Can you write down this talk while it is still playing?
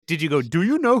Did you go, do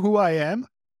you know who I am?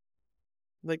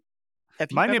 Like,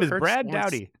 have you My ever name is heard Brad someone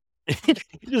Dowdy.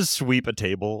 You just sweep a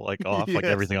table off, Yes.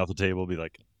 everything off the table, be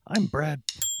like, I'm Brad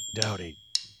Dowdy.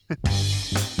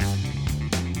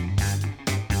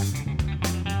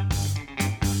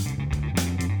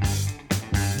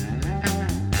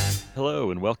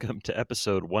 Hello, and welcome to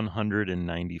episode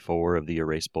 194 of the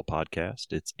Erasable Podcast.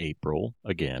 It's April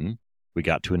again. We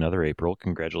got to another April.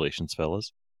 Congratulations,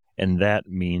 fellas. And that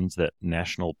means that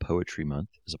National Poetry Month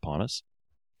is upon us.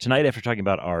 Tonight, after talking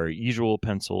about our usual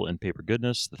pencil and paper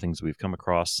goodness, the things we've come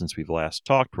across since we've last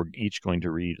talked, we're each going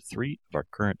to read 3 of our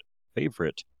current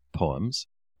favorite poems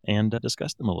and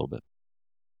discuss them a little bit.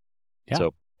 Yeah.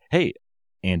 So, hey,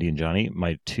 Andy and Johnny,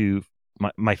 my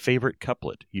favorite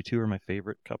couplet. You two are my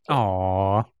favorite couplet.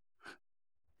 Aw.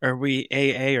 Are we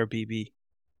AA or BB?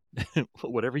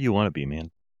 Whatever you want to be, man.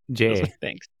 J.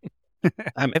 Thanks.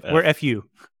 I'm We're FU.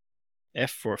 F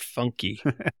for funky.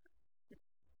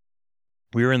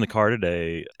 We were in the car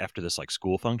today after this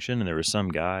school function, and there was some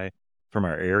guy from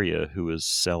our area who was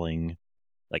selling,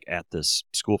 at this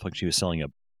school function, he was selling a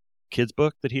kid's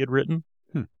book that he had written.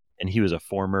 And he was a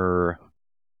former,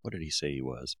 what did he say he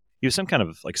was? He was some kind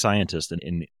of scientist,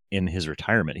 and in his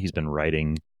retirement, he's been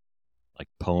writing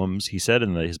poems. He said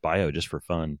in his bio, just for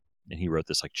fun, and he wrote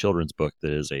this children's book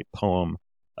that is a poem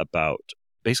about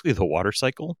basically the water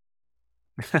cycle.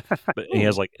 But he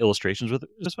has illustrations with it.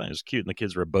 It's fine. It was cute, and the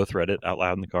kids both read it out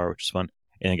loud in the car, which is fun.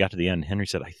 And it got to the end. Henry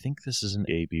said, "I think this is an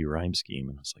A-B rhyme scheme,"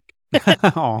 and I was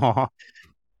like, Aw.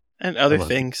 And other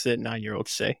things that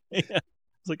 9-year-olds say. Yeah.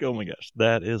 It's like, oh my gosh,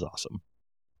 that is awesome.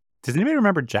 Does anybody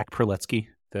remember Jack Perletsky,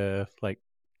 the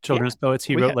children's poets?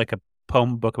 He wrote a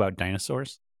poem book about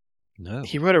dinosaurs. No.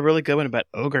 He wrote a really good one about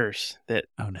ogres that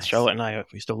Nice. Charlotte and I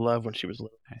used to love when she was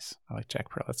little. Nice. I like Jack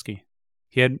Perletsky.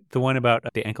 He had the one about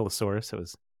the Ankylosaurus. It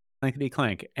was clankety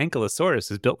clank.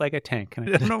 Ankylosaurus is built like a tank. And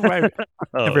I don't know why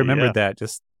I remembered that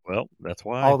just Well, that's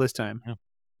why. all this time. Yeah.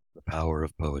 The power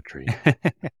of poetry.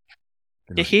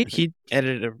 Yeah, he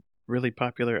edited a really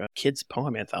popular kids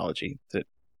poem anthology that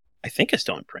I think is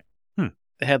still in print.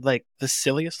 They had the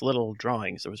silliest little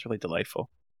drawings. It was really delightful.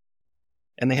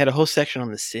 And they had a whole section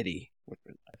on the city, which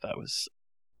I thought was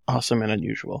awesome and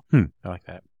unusual. I like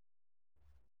that.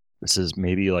 This is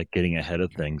maybe getting ahead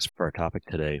of things for our topic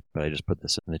today, but I just put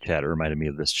this in the chat. It reminded me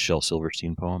of this Shel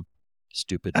Silverstein poem.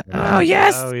 Stupid. Oh,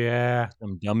 yes! Oh, yeah.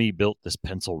 Some dummy built this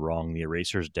pencil wrong. The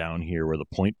eraser's down here where the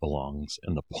point belongs,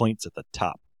 and the point's at the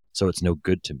top, so it's no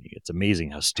good to me. It's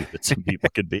amazing how stupid some people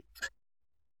could be.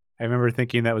 I remember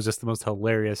thinking that was just the most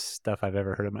hilarious stuff I've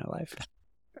ever heard in my life.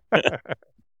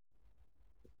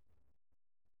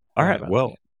 All right,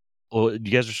 well, do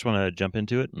you guys just want to jump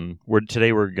into it? And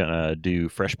today we're going to do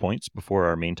fresh points before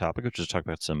our main topic, which is talk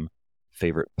about some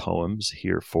favorite poems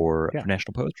here for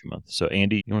National Poetry Month. So,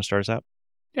 Andy, you want to start us out?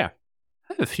 Yeah.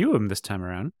 I have a few of them this time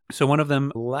around. So one of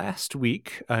them, last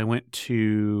week, I went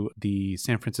to the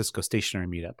San Francisco Stationery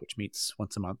Meetup, which meets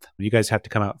once a month. You guys have to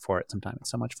come out for it sometime.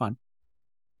 It's so much fun.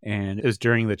 And it was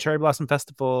during the Cherry Blossom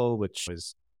Festival, which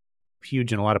was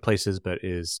huge in a lot of places, but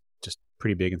is just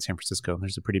pretty big in San Francisco.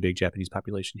 There's a pretty big Japanese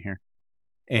population here.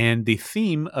 And the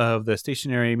theme of the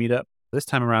Stationery Meetup this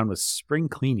time around was spring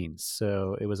cleanings.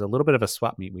 So it was a little bit of a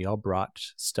swap meet. We all brought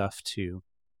stuff to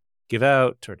give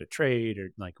out or to trade or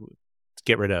to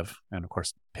get rid of, and of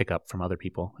course pick up from other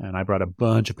people. And I brought a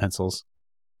bunch of pencils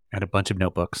and a bunch of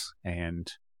notebooks,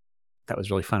 and that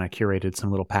was really fun. I curated some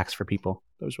little packs for people.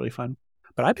 That was really fun.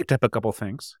 But I picked up a couple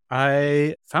things.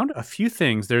 I found a few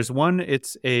things. There's one,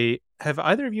 have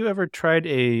either of you ever tried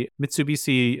a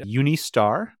Mitsubishi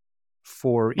Unistar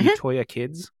for Itoya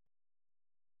kids?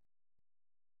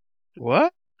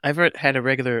 What? I've had a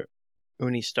regular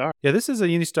Unistar. Yeah, this is a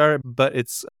Unistar, but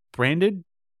it's co-branded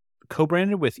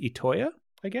with Itoya,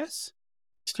 I guess.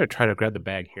 Just gonna try to grab the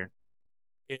bag here.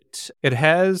 It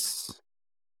has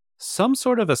some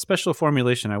sort of a special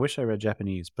formulation. I wish I read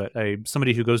Japanese, but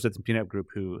somebody who goes to the Peanut Group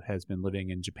who has been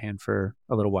living in Japan for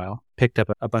a little while picked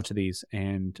up a bunch of these,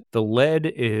 and the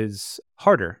lead is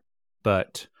harder,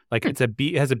 but it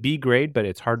has a B grade, but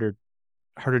it's harder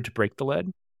to break the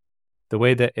lead. The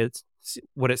way that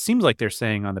what it seems like they're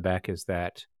saying on the back is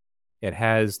that it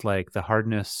has the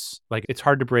hardness, it's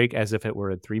hard to break as if it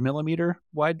were a 3mm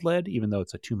wide lead, even though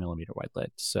it's a 2mm wide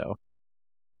lead. So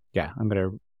yeah, I'm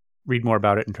going to read more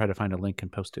about it and try to find a link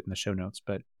and post it in the show notes.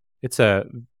 But it's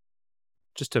I'm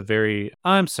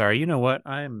sorry, you know what?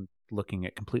 I'm looking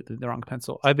at completely the wrong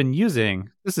pencil.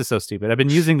 This is so stupid. I've been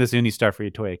using this Unistar for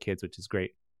Itoya kids, which is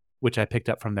great, which I picked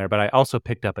up from there. But I also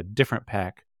picked up a different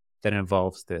pack that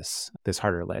involves this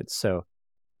harder lead. So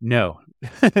no,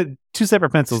 2 separate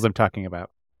pencils I'm talking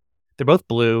about. They're both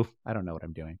blue. I don't know what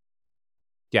I'm doing.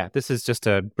 Yeah, this is just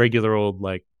a regular old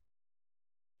like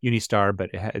Unistar,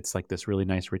 but it's like this really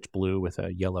nice rich blue with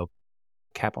a yellow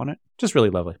cap on it. Just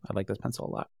really lovely. I like this pencil a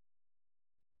lot.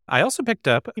 I also picked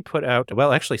up, he put out,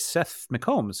 well, actually Seth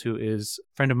McCombs, who is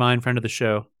a friend of mine, friend of the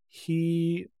show.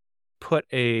 He put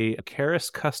a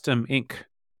Karis Custom Ink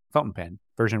fountain pen,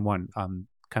 version 1,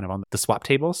 kind of on the swap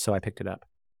table, so I picked it up.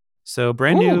 So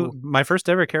brand new, my first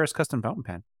ever Karis Custom fountain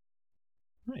pen.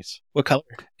 Nice. What color?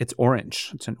 It's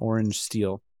orange. It's an orange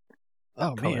steel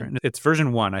color. Man. It's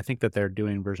version 1. I think that they're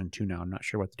doing version 2 now. I'm not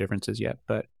sure what the difference is yet,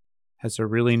 but has a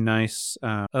really nice,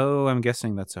 I'm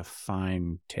guessing that's a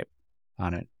fine tip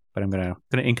on it. But I'm gonna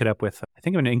ink it up with, I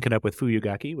think I'm gonna ink it up with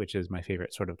Fuyugaki, which is my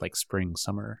favorite sort of like spring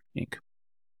summer ink.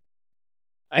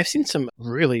 I've seen some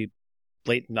really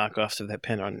blatant knockoffs of that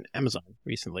pen on Amazon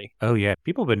recently. Oh yeah,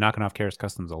 people have been knocking off Karis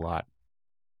Customs a lot.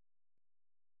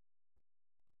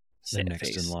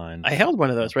 Next in line. I held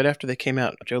one of those right after they came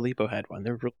out. Joe Lipo had one.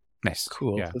 They're real nice,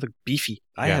 cool. Yeah. They look beefy.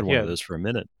 I had one of those for a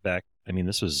minute back. I mean,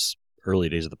 this was early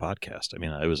days of the podcast. I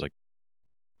mean, I was like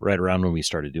right around when we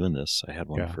started doing this. I had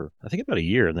one for I think about a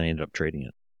year, and then I ended up trading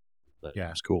it. But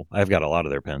yeah, it's cool. I've got a lot of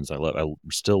their pens. I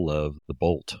still love the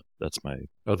Bolt. That's my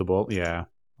the Bolt. Yeah,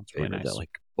 that's really nice. That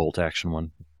like bolt action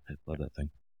one. I love that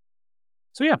thing.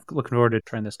 So yeah, looking forward to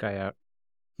trying this guy out.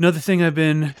 Another thing I've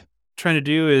been trying to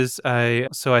do is I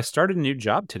started a new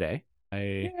job today.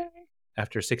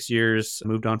 After 6 years,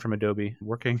 moved on from Adobe,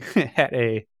 working at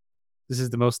this is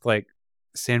the most like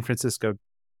San Francisco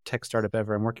tech startup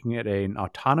ever. I'm working at an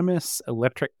autonomous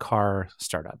electric car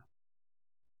startup.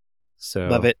 So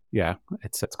love it. Yeah,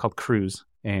 it's called Cruise,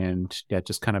 and yeah,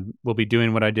 just kind of will be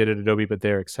doing what I did at Adobe, but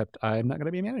there. Except I'm not going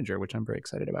to be a manager, which I'm very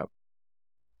excited about.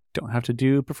 Don't have to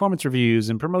do performance reviews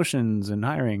and promotions and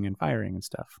hiring and firing and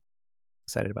stuff.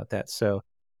 Excited about that. So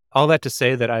all that to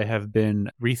say that I have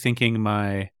been rethinking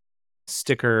my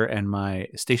sticker and my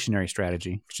stationery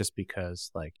strategy, just because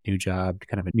like new job,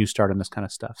 kind of a new start on this kind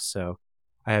of stuff. So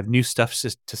I have new stuff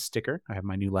to sticker. I have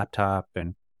my new laptop,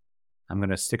 and I'm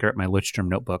going to sticker up my Lidstrom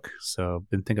notebook. So I've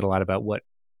been thinking a lot about what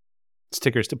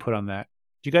stickers to put on that.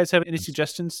 Do you guys have any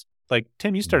suggestions? Like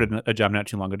Tim, you started a job not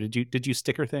too long ago. Did you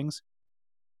sticker things?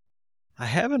 I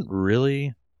haven't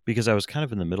really, because I was kind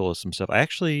of in the middle of some stuff.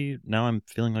 Now I'm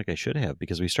feeling like I should have,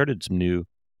 because I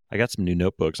got some new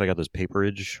notebooks. I got those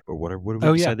Paperage or whatever. What did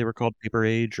we decide they were called?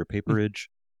 Paperage or Paperage?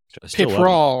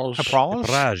 Paperage.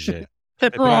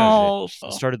 Paperage.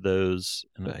 Started those,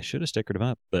 and I should have stickered them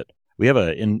up. But we have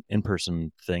an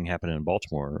in-person thing happening in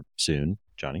Baltimore soon.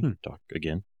 Johnny, talk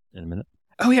again in a minute.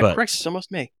 Oh yeah, correct. It's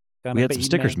almost May. We had some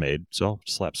stickers made, so I'll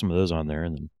slap some of those on there,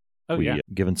 and then we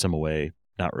given some away,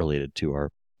 not related to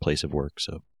our place of work.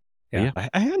 So yeah,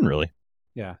 I hadn't really.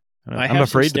 Yeah, I'm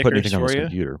afraid to put anything on this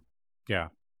computer. Yeah.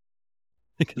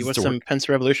 You want some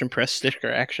Pencil Revolution Press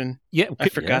sticker action? Yeah, I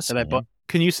forgot that I bought.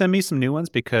 Can you send me some new ones,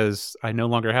 because I no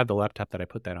longer have the laptop that I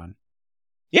put that on?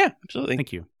 Yeah, absolutely.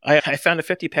 Thank you. I found a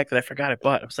 50-pack that I forgot I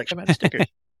bought. I was like, I'm out of stickers.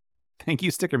 Thank you,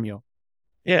 Sticker Mule.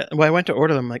 Yeah, well, I went to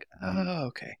order them. I'm like, oh,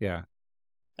 okay. Yeah.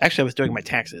 Actually, I was doing my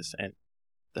taxes, and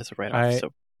that's a write-off, so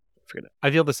I figured it. I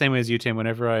feel the same way as you, Tim.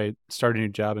 Whenever I start a new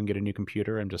job and get a new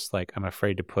computer, I'm just like, I'm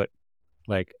afraid to put,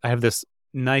 like, I have this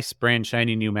nice, brand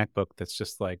shiny new MacBook that's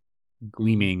just like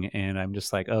gleaming, and I'm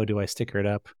just like, oh, do I sticker it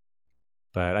up?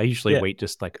 But I usually wait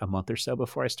just like a month or so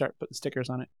before I start putting stickers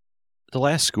on it. The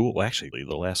last school I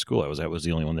was at was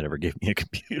the only one that ever gave me a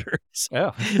computer.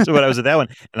 So when I was at that one,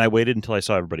 and I waited until I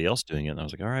saw everybody else doing it, and I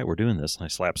was like, all right, we're doing this. And I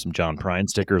slapped some John Prine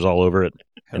stickers all over it.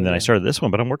 And then I started this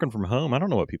one, but I'm working from home. I don't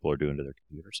know what people are doing to their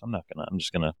computers. I'm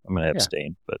gonna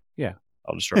abstain, but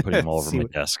I'll just start putting them all over my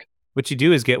desk. What you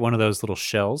do is get one of those little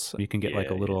shells. You can get like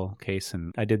a little case,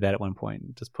 and I did that at one point.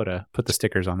 And just put the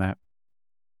stickers on that.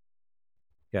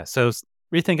 Yeah, so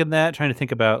rethinking that, trying to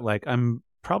think about, like, I'm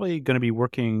probably going to be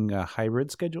working a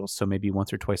hybrid schedule, so maybe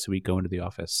once or twice a week go into the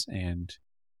office. And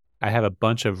I have a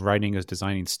bunch of writing as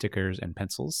designing stickers and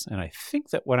pencils. And I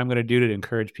think that what I'm going to do to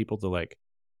encourage people to like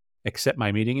accept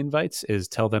my meeting invites is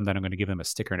tell them that I'm going to give them a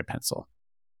sticker and a pencil.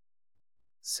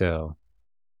 So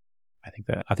I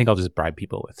think I'll just bribe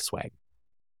people with swag.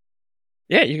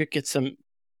 Yeah, you could get some,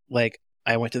 like,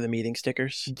 I went to the meeting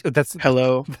stickers. That's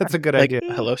hello. That's a good like idea.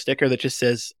 A hello sticker that just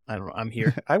says, I don't know, I'm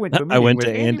here. I went to a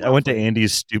meeting I went to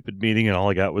Andy's stupid meeting, and all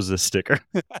I got was this sticker.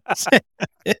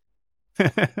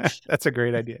 That's a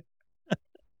great idea.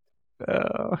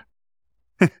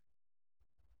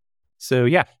 So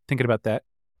yeah, thinking about that.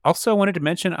 Also, I wanted to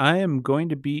mention I am going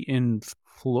to be in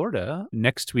Florida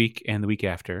next week and the week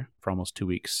after for almost 2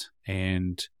 weeks.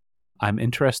 And I'm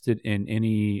interested in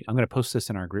any, I'm going to post this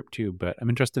in our group too, but I'm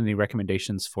interested in any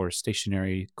recommendations for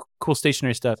cool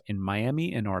stationery stuff in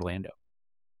Miami and Orlando.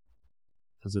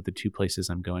 Those are the two places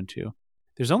I'm going to.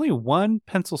 There's only one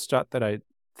pencil shop that I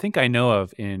think I know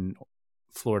of in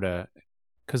Florida,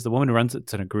 because the woman who runs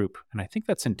it's in a group, and I think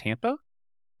that's in Tampa. Are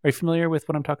you familiar with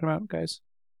what I'm talking about, guys?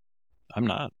 I'm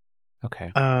not.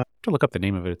 Okay. I have to look up the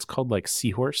name of it. It's called like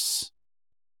Seahorse.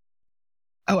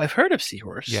 Oh, I've heard of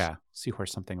Seahorse. Yeah,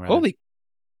 Seahorse something, rather. Holy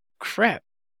crap.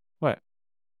 What?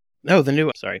 No, the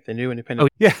new independent.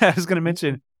 Oh, yeah, I was going to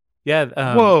mention.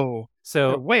 Yeah. Whoa. So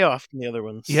they're way off from the other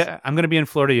ones. Yeah, I'm going to be in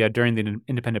Florida during the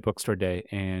Independent Bookstore Day,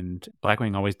 and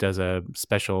Blackwing always does a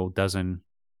special dozen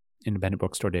Independent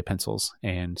Bookstore Day pencils,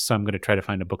 and so I'm going to try to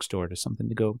find a bookstore or something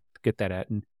to go get that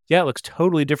at. And yeah, it looks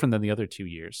totally different than the other 2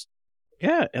 years.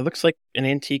 Yeah, it looks like an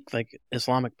antique, like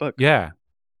Islamic book. Yeah,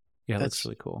 it That's looks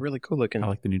really cool. Really cool looking. I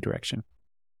like the new direction.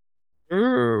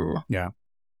 Ooh. Yeah.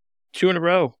 2 in a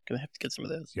row. Gonna have to get some of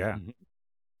those. Yeah.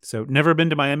 So never been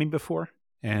to Miami before,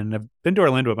 and I've been to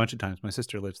Orlando a bunch of times. My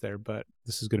sister lives there, but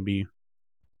this is going to be,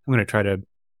 I'm going to try to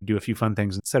do a few fun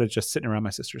things instead of just sitting around my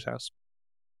sister's house.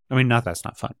 I mean, that's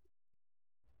not fun,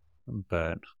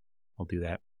 but I'll do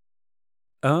that.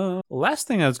 Last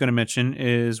thing I was going to mention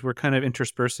is we're kind of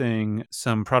interspersing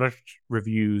some product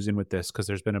reviews in with this because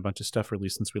there's been a bunch of stuff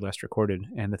released since we last recorded.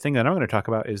 And the thing that I'm going to talk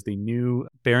about is the new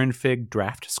Baron Fig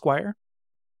Draft Squire.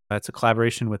 It's a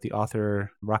collaboration with the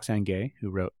author Roxane Gay, who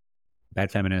wrote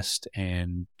Bad Feminist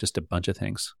and just a bunch of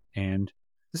things. And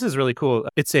this is really cool.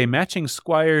 It's a matching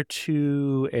Squire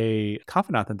to a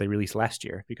Confidant that they released last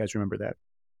year, if you guys remember that.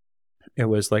 It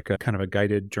was like a kind of a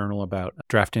guided journal about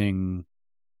drafting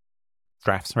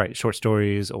drafts, right? Short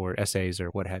stories or essays or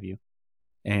what have you.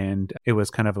 And it was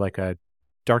kind of like a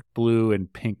dark blue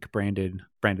and pink branded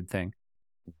thing.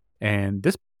 And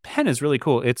this pen is really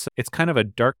cool. It's kind of a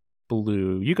dark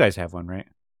blue. You guys have one, right?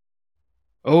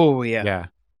 Oh, yeah. Yeah.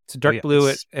 It's a dark blue.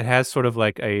 It has sort of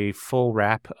like a full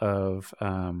wrap of,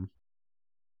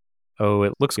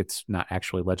 it looks, it's not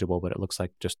actually legible, but it looks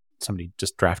like just somebody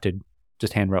just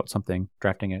hand wrote something,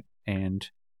 drafting it. And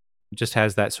it just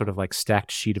has that sort of like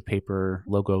stacked sheet of paper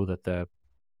logo that the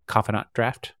Confidant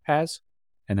draft has.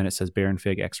 And then it says Baron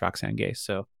Fig X Roxane Gay.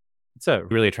 So it's a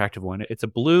really attractive one. It's a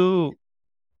blue.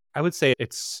 I would say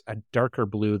it's a darker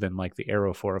blue than like the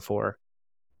Aero 404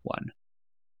 one.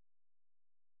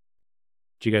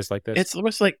 Do you guys like this? It's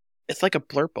almost like, it's like a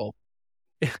blurple.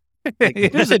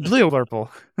 It is a blue blurple.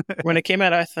 When it came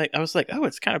out, I was like, oh,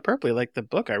 it's kind of purpley like the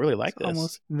book. I really like this.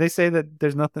 Almost. They say that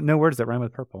there's no words that rhyme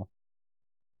with purple.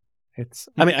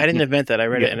 I mean, I didn't invent that. I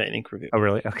read it in an ink review. Oh,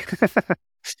 really? Okay.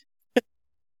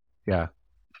 Yeah.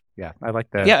 I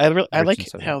like that. Yeah, I like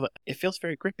how it feels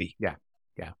very grippy. Yeah.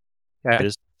 It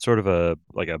is sort of a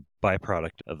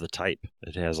byproduct of the type.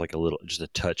 It has like just a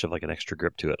touch of like an extra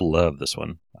grip to it. I love this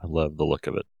one. I love the look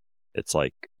of it. It's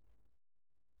like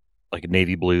a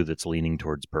navy blue that's leaning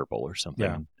towards purple or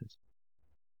something.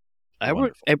 Yeah.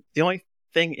 The only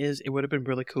thing is, it would have been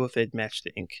really cool if they'd matched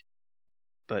the ink.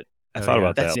 But I thought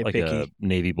about that, like a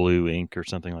navy blue ink or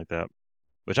something like that.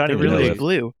 Which I didn't really know.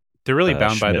 Blue. They're really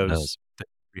bound by Schmidt those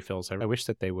refills. I wish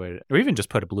that they would, or even just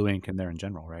put a blue ink in there in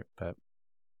general, right? But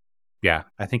yeah,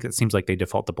 I think it seems like they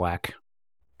default to black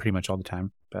pretty much all the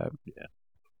time. But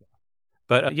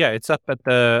yeah, it's up at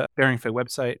the Baron Fig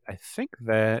website. I think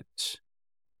that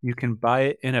you can buy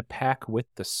it in a pack with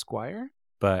the Squire,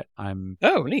 but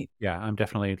oh, neat. Yeah, I'm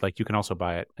definitely you can also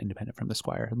buy it independent from the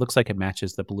Squire. It looks like it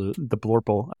matches the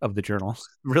blurple of the journal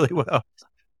really well.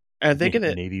 Are they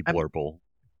gonna navy blurple?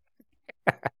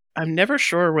 I'm never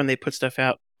sure when they put stuff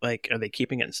out. Like, are they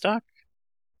keeping it in stock?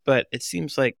 But it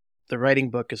seems like the writing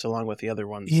book is along with the other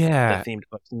ones, the themed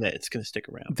books, and that it's going to stick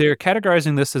around. They're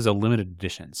categorizing this as a limited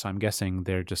edition, so I'm guessing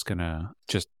they're just going to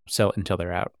sell it until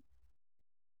they're out.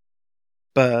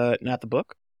 But not the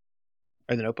book?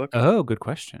 Or the notebook? Oh, good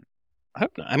question. I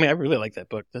hope not. I mean, I really like that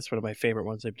book. That's one of my favorite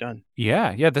ones they've done.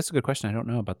 Yeah, that's a good question. I don't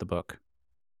know about the book.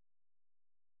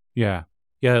 Yeah,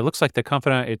 it looks like the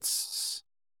Confidant, it's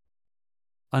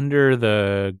under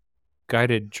the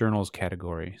guided journals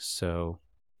category, so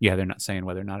yeah, they're not saying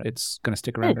whether or not it's going to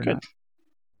stick around or not.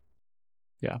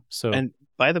 Yeah. So, and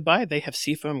by the by, they have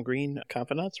seafoam green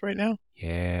Confidants right now.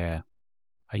 Yeah,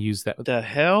 I used that. The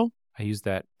hell? I used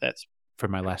that. That's for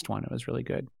my last one. It was really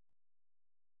good.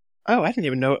 Oh, I didn't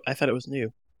even know. I thought it was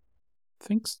new.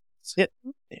 Thanks.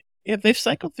 Yeah, they've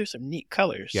cycled through some neat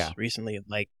colors recently,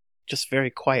 like just very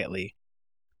quietly.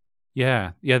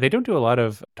 Yeah. They don't do a lot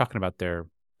of talking about their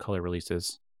color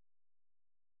releases.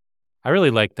 I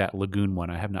really like that Lagoon one.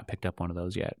 I have not picked up one of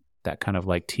those yet. That kind of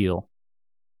like teal.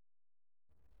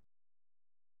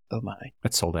 Oh my.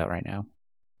 It's sold out right now.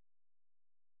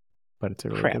 But it's a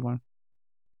really good one.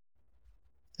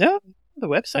 No, the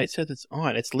website says it's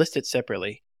on. It's listed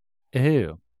separately.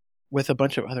 Ew. With a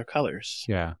bunch of other colors.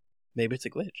 Yeah. Maybe it's a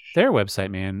glitch. Their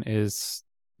website, man, is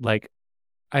like,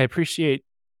 I appreciate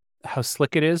how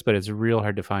slick it is, but it's real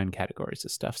hard to find categories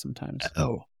of stuff sometimes.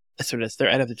 Oh, that's what it is. They're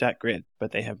out of the dot grid,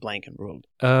 but they have blank and ruled.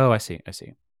 Oh, I see.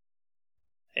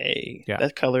 Hey, yeah.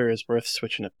 That color is worth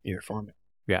switching up your format.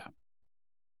 Yeah.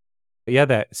 But yeah,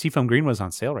 that Seafoam Green was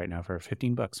on sale right now for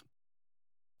 $15.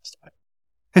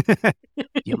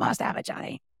 You must have it,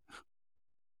 Johnny.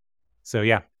 So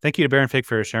yeah, thank you to Baron Fig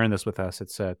for sharing this with us.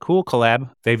 It's a cool collab.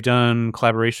 They've done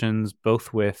collaborations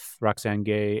both with Roxane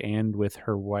Gay and with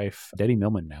her wife, Debbie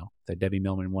Millman now. The Debbie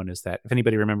Millman one is that, if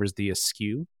anybody remembers the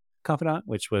Askew Confidant,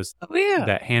 which was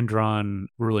that hand-drawn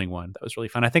ruling one. That was really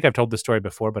fun. I think I've told this story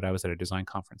before, but I was at a design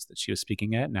conference that she was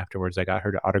speaking at, and afterwards I got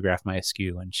her to autograph my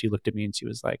Askew, and she looked at me and she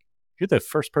was like, "You're the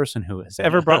first person who has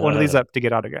ever brought one of these up to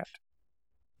get autographed."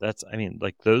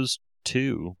 Those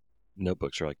two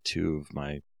notebooks are like two of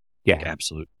my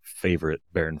absolute favorite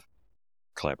Baron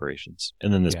collaborations.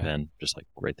 And then this pen, just like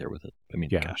right there with it. I mean,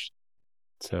 gosh.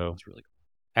 So it's really cool.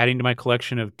 Adding to my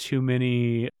collection of too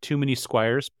many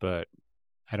Squires, but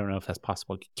I don't know if that's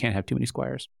possible. You can't have too many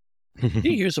Squires.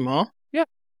 You use them all? Yeah.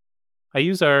 I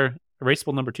use our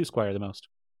erasable number 2 Squire the most.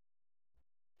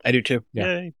 I do too. Yeah.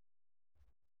 Yay.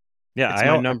 Yeah, it's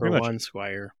my number 1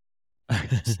 Squire.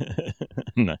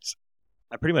 Nice.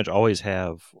 I pretty much always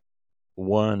have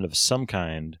one of some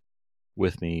kind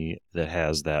with me that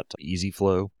has that Easy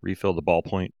Flow refill, the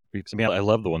ballpoint. I mean, I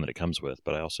love the one that it comes with,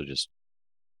 but I also just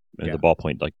the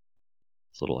ballpoint, like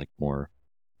it's a little like more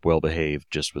well behaved,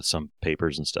 just with some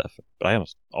papers and stuff. But I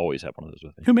almost always have one of those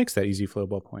with me. Who makes that Easy Flow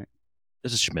ballpoint?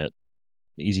 This is Schmidt.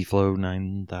 Easy Flow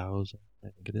 9000, I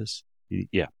think it is.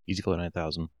 Yeah, Easy Flow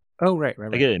 9000. Oh, right.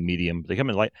 I get it in medium. They come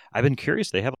in light. I've been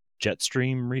curious. They have a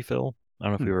Jetstream refill. I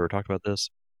don't know if we've ever talked about this.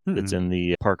 It's in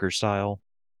the Parker style,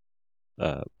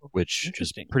 which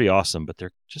is pretty awesome. But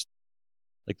they're just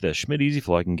like the Schmidt Easy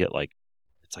Flow. I can get like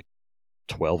it's like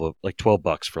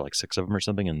 $12 for like 6 of them or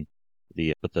something. And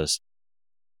but the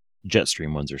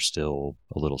Jetstream ones are still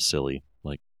a little silly.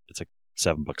 Like it's like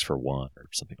 $7 for one or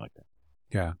something like that.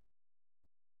 Yeah.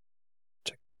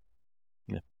 Check.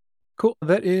 Yeah. Cool.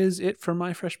 That is it for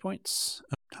my fresh points.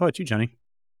 How about you, Johnny?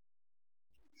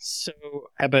 So,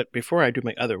 how about before I do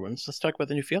my other ones, let's talk about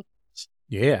the new field notes.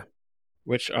 Yeah.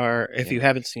 Which are, if you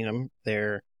haven't seen them,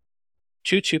 they're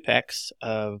 2-packs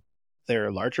of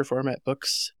their larger format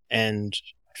books, and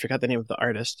I forgot the name of the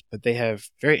artist, but they have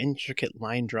very intricate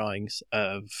line drawings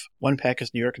of 1 pack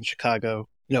is New York and Chicago.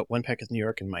 No, 1 pack is New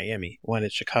York and Miami. 1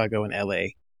 is Chicago and LA.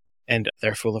 And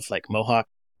they're full of like Mohawk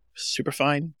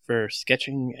Superfine for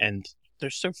sketching, and they're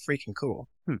so freaking cool.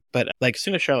 But like, as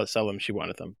soon as Charlotte saw them, she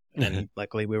wanted them. And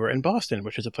luckily we were in Boston,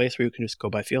 which is a place where you can just go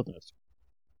buy field notes.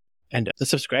 And the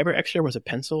subscriber extra was a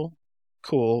pencil,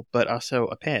 cool, but also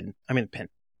a pen. I mean, a pen.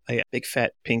 A big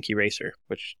fat pink eraser,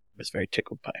 which I was very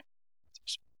tickled by.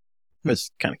 It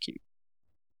was kind of cute.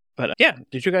 But yeah,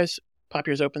 did you guys pop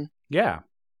yours open? Yeah.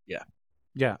 Yeah.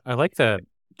 Yeah. I like the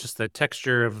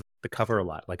texture of the cover a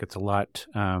lot. Like it's a lot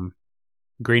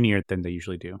grainier than they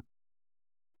usually do.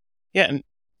 Yeah, and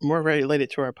more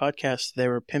related to our podcast, they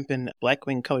were pimping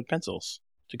Blackwing colored pencils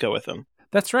to go with them.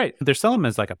 That's right. They're selling them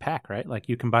as like a pack, right? Like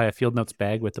you can buy a Field Notes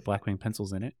bag with the Blackwing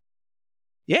pencils in it.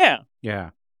 Yeah.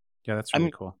 Yeah. Yeah, that's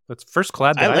really cool. That's the first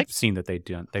collab that I've seen that they've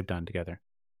done together.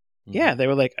 Yeah, they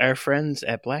were like our friends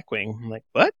at Blackwing. I'm like,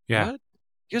 what? Yeah. What?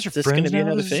 You guys are Is friends going to be now?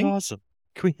 another This thing? is awesome.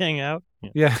 Can we hang out?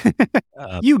 Yeah.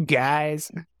 You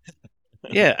guys.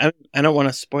 Yeah, I don't want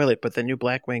to spoil it, but the new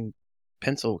Blackwing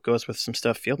pencil goes with some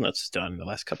stuff Field Notes has done in the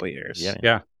last couple of years.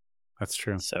 Yeah, that's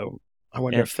true. So I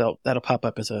wonder if that'll pop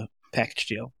up as a package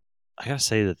deal. I gotta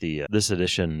say that this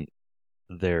edition,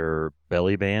 their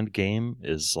belly band game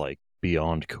is like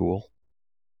beyond cool.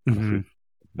 Mm-hmm.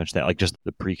 Mention that, like just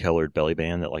the pre-colored belly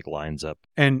band that like lines up.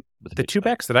 And the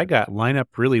 2-packs that I got line up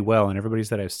really well, and everybody's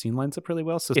that I've seen lines up really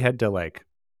well. So they had to like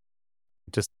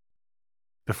just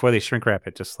before they shrink wrap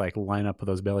it, just like line up with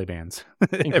those belly bands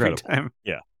every time.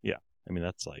 Yeah. I mean,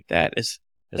 that's like that's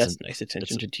nice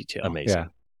attention to detail. Amazing.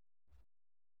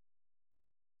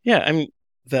 Yeah. I mean,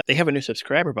 they have a new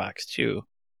subscriber box too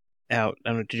out. I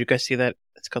don't know. Did you guys see that?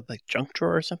 It's called like Junk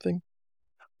Drawer or something.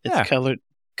 It's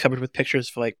covered with pictures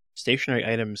for like stationary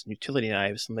items and utility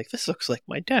knives. I'm like, this looks like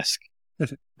my desk.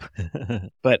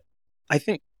 But I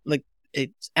think like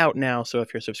it's out now, so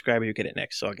if you're a subscriber, you get it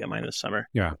next. So I'll get mine this summer.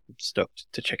 Yeah, I'm stoked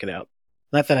to check it out.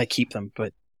 Not that I keep them,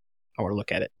 but I want to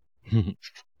look at it.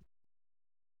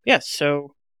 Yeah.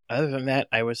 So Other than that,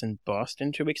 I was in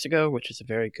Boston 2 weeks ago, which is a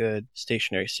very good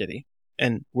stationary city.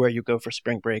 And where you go for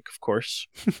spring break, of course.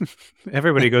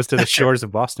 Everybody goes to the shores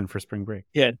of Boston for spring break.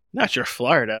 Yeah, not your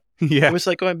Florida. Yeah. It was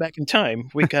like going back in time.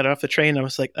 We got off the train, I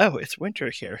was like, oh, it's winter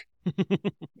here.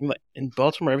 In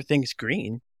Baltimore, everything's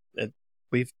green.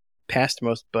 We've passed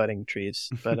most budding trees.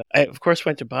 But I, of course,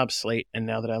 went to Bob's Slate, and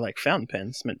now that I like fountain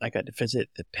pens, meant I got to visit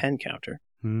the pen counter.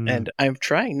 And I'm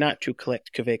trying not to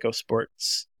collect Kaweco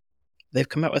Sports. They've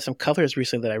come out with some colors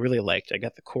recently that I really liked. I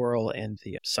got the coral and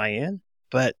the cyan,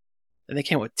 but then they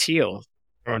came with teal.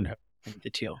 Oh, no. The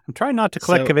teal. I'm trying not to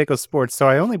collect Kaweco Sports, so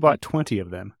I only bought 20 of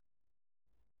them.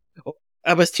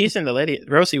 I was teasing the lady.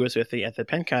 Rosie was with me at the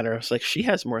pen counter. I was like, she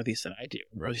has more of these than I do.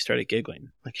 And Rosie started giggling.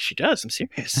 Like, she does. I'm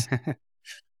serious.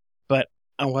 But,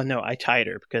 well, no, I tied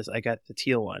her because I got the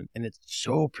teal one, and it's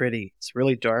so pretty. It's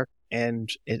really dark, and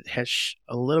it has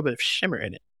a little bit of shimmer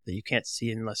in it that you can't see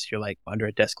unless you're, like, under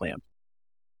a desk lamp.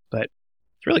 But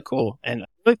it's really cool. And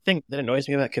the other thing that annoys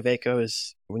me about Kaweco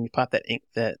is when you pop that ink,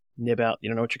 that nib out, you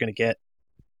don't know what you're going to get.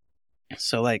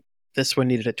 So, like, this one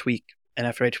needed a tweak. And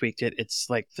after I tweaked it, it's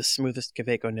like the smoothest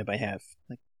Kaweco nib I have.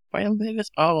 Like, why don't they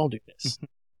just all do this?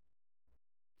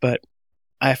 But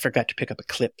I forgot to pick up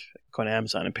a clip on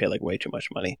Amazon and pay like way too much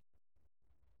money.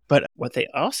 But what they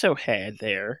also had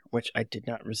there, which I did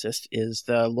not resist, is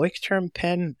the Leuchtturm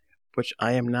pen, which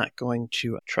I am not going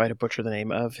to try to butcher the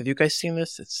name of. Have you guys seen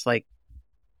this? It's like,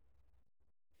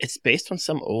 it's based on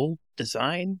some old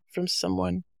design from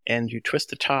someone, and you twist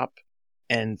the top,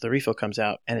 and the refill comes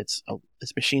out, and it's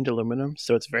machined aluminum,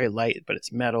 so it's very light, but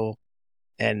it's metal,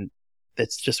 and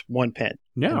it's just one pen.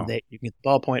 No. You can get the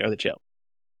ballpoint or the gel.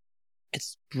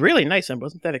 It's really nice and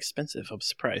wasn't that expensive. I was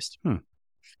surprised.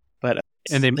 But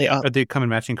and they come in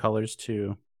matching colors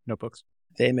to notebooks?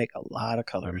 They make a lot of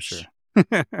colors. I'm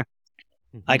sure.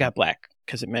 I got black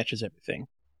because it matches everything.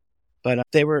 But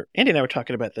Andy and I were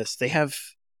talking about this. They have,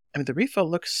 the refill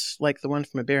looks like the one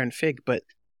from a Bear and Fig, but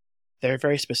they're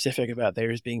very specific about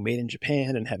theirs being made in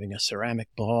Japan and having a ceramic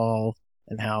ball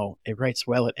and how it writes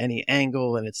well at any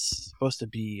angle and it's supposed to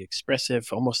be expressive,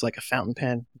 almost like a fountain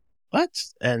pen. What?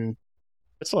 And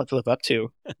it's a lot to live up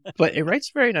to, but it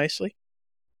writes very nicely.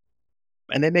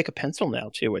 And they make a pencil now,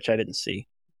 too, which I didn't see,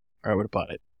 or I would have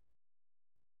bought it.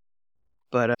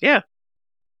 But, yeah.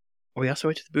 We also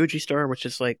went to the Bougie store, which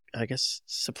is like, I guess,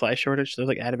 supply shortage. They're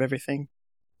like out of everything.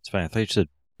 It's fine. I thought you said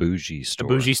bougie store. A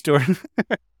bougie store?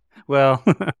 Well,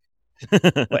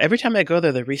 every time I go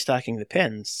there, they're restocking the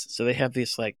pens. So they have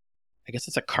these, like, I guess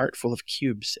it's a cart full of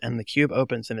cubes, and the cube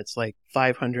opens, and it's like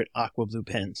 500 aqua blue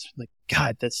pens. Like,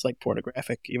 God, that's like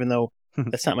pornographic, even though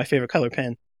that's not my favorite color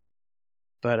pen.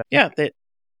 But,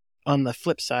 on the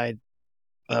flip side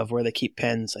of where they keep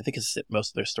pens, I think it's at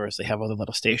most of their stores, they have all the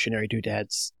little stationary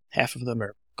doodads. Half of them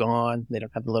are gone. They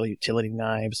don't have the little utility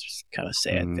knives. It's kind of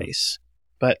sad face.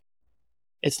 But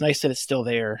it's nice that it's still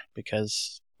there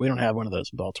because we don't have one of those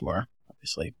in Baltimore,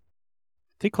 obviously.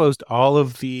 They closed all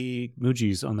of the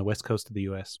Mujis on the west coast of the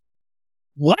U.S.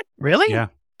 What? Really? Yeah.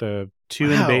 The two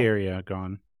in the Bay Area are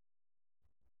gone.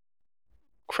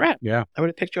 Crap. Yeah. I would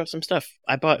have picked you up some stuff.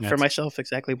 I bought for myself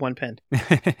exactly one pen.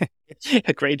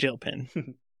 A gray gel pen.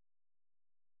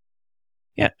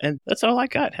 Yeah, and that's all I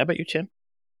got. How about you, Tim?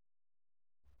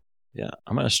 Yeah,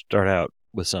 I'm going to start out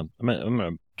with I'm going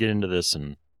to get into this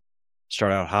and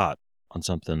start out hot on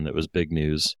something that was big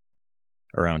news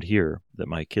around here that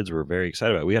my kids were very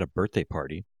excited about. We had a birthday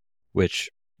party, which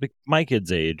my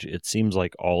kids' age, it seems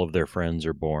like all of their friends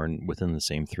are born within the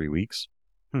same 3 weeks.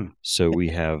 So we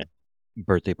have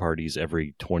birthday parties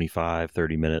every 25,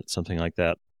 30 minutes, something like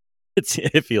that.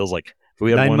 It feels like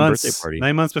we had one birthday party.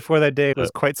 9 months before that day, it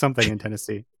was quite something in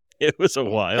Tennessee. It was a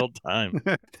wild time.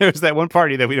 There was that one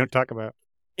party that we don't talk about.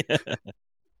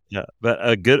 Yeah,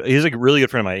 but he's a really good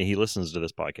friend of mine. He listens to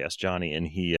this podcast, Johnny, and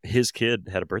his kid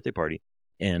had a birthday party,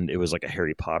 and it was like a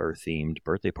Harry Potter themed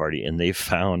birthday party, and they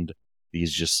found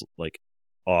these just like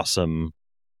awesome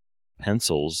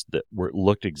pencils that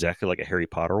looked exactly like a Harry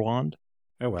Potter wand.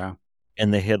 Oh wow!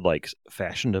 And they had like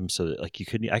fashioned them so that like you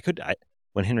could.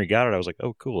 When Henry got it, I was like,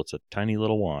 oh cool, it's a tiny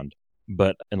little wand.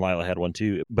 And Lila had one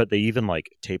too. But they even like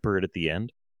taper it at the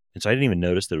end, and so I didn't even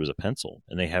notice that it was a pencil.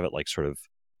 And they have it like sort of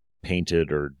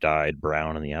painted or dyed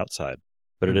brown on the outside,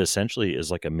 but it essentially is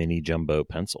like a mini jumbo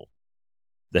pencil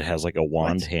that has like a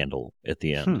wand handle at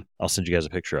the end. I'll send you guys a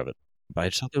picture of it. But I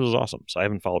just thought it was awesome, so I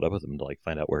haven't followed up with him to like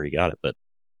find out where he got it. But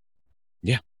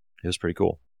yeah, it was pretty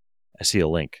cool. I see a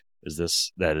link.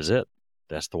 That is it?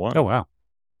 That's the one. Oh wow!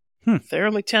 They're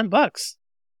only $10.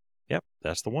 Yep,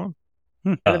 that's the one.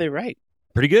 How do they write?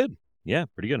 Pretty good. Yeah,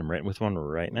 pretty good. I'm writing with one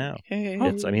right now. Okay.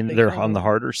 They're on the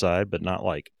harder side, but not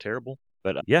like terrible.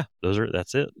 But yeah,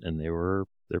 that's it, and they're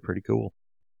pretty cool,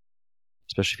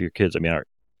 especially for your kids. I mean,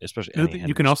 especially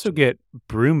you can also get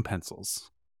broom pencils.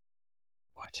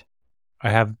 What? I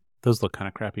have those. Look kind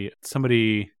of crappy.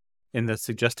 Somebody in the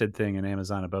suggested thing in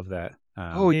Amazon above that.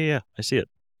 Oh yeah, I see it.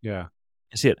 Yeah,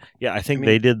 I see it. Yeah, I think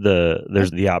they did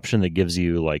there's the option that gives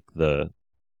you like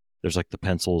there's like the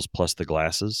pencils plus the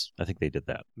glasses. I think they did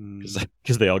that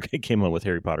because they all came on with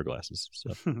Harry Potter glasses.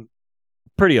 So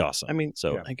pretty awesome. I mean,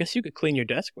 so I guess you could clean your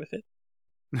desk with it.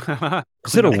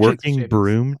 Is it a working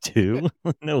broom too?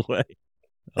 No way.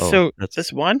 Oh, so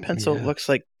this wand pencil looks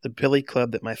like the billy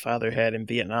club that my father had in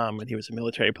Vietnam when he was a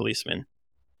military policeman.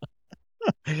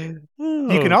 You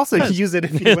can also use it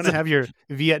if you want to have your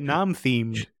Vietnam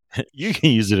themed. You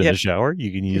can use it in the shower.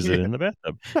 You can use it in the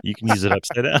bathtub. You can use it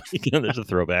upside down. There's a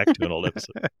throwback to an old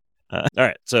episode. All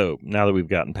right. So now that we've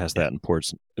gotten past that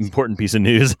important piece of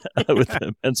news with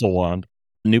the pencil wand,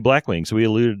 new Blackwing. So we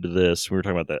alluded to this. We were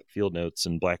talking about that field notes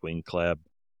and Blackwing collab.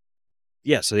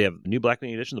 Yeah. So they have the new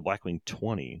Blackwing edition, the Blackwing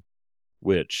 20,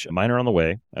 which mine are on the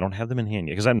way. I don't have them in hand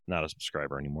yet because I'm not a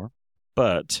subscriber anymore.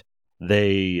 But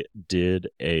they did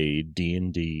a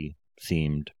D&D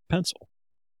themed pencil.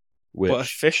 Well,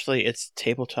 officially, it's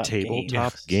tabletop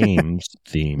games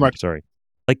themed. Right. Sorry,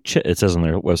 like it says on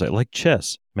their website, like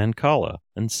chess, Mancala,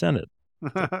 and Senate.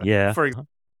 Yeah,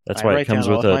 that's why it comes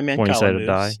with a 20-sided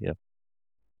die. Yeah,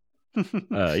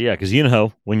 yeah, because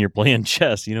when you're playing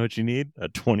chess, you know what you need? A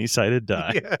 20-sided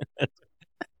die. Yeah.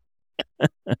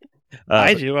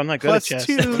 I do. I'm not good at chess.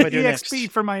 +2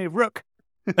 EXP for my rook.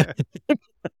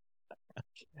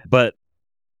 But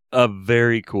a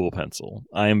very cool pencil.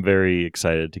 I am very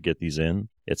excited to get these in.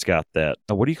 It's got that,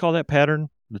 what do you call that pattern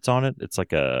that's on it? It's like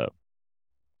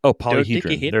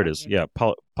polyhedron. There it is. Yeah,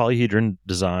 polyhedron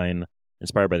design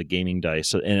inspired by the gaming dice.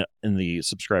 So in the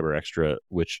subscriber extra,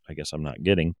 which I guess I'm not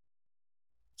getting,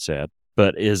 sad,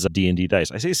 but is D&D dice.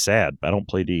 I say sad. I don't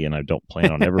play D, and I don't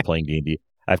plan on ever playing D&D.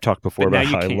 I've talked before about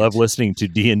how I love listening to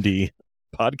D&D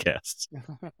podcasts.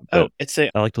 I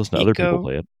like to listen to other people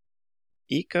play it.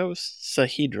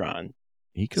 Icosahedron.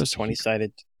 It's a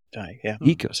 20-sided die, yeah.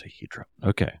 Icosahedron.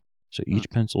 Okay. So each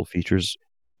pencil features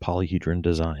polyhedron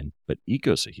design, but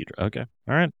icosahedron. Okay.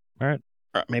 All right.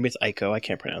 Maybe it's Ico. I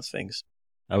can't pronounce things.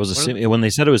 I was assuming when they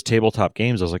said it was tabletop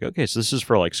games, I was like, okay, so this is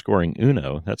for like scoring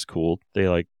Uno. That's cool. They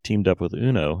like teamed up with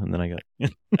Uno, and then I got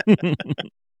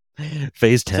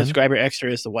Phase 10. Subscriber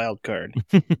extra is the wild card.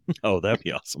 Oh, that'd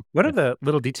be awesome. One of the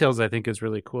little details I think is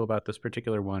really cool about this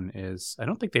particular one is I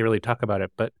don't think they really talk about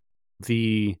it, but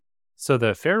the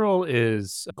ferrule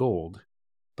is gold,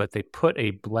 but they put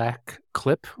a black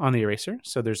clip on the eraser.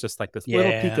 So there's just like this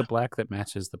little peak of black that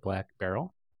matches the black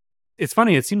barrel. It's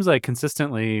funny. It seems like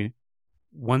consistently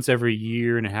once every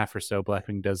year and a half or so,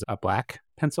 Blackwing does a black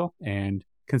pencil, and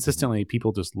consistently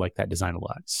people just like that design a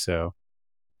lot. So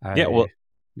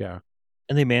yeah.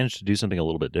 And they managed to do something a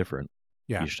little bit different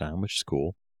each time, which is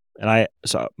cool. And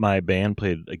my band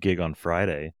played a gig on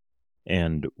Friday,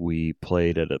 and we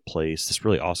played at a place, this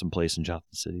really awesome place in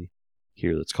Johnson City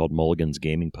here that's called Mulligan's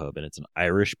Gaming Pub, and it's an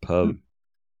Irish pub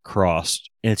crossed,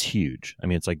 and it's huge. I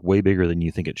mean, it's like way bigger than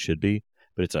you think it should be,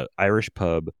 but it's an Irish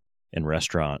pub and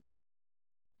restaurant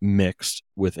mixed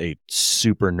with a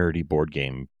super nerdy board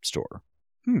game store.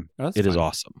 It is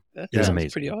awesome. It is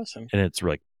amazing. Pretty awesome. And it's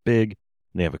like big.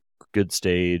 And they have a good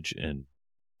stage and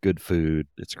good food.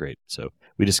 It's great. So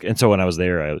so when I was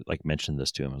there, I like mentioned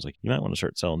this to him. I was like, you might want to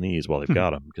start selling these while they've got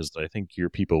them, because I think your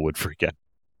people would freak out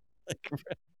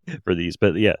for these.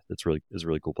 But yeah, it's a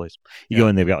really cool place. You go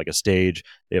in, they've got like a stage,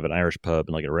 they have an Irish pub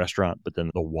and like a restaurant, but then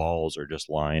the walls are just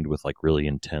lined with like really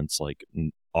intense, like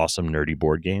awesome nerdy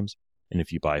board games. And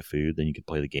if you buy food, then you can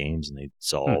play the games, and they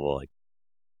sell all the like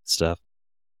stuff.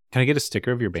 Can I get a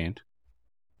sticker of your band?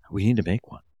 We need to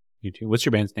make one. You too. What's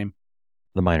your band's name?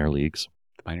 The Minor Leagues.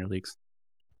 The Minor Leagues.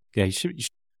 Yeah, you should.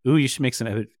 You should make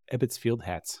some Ebbets Field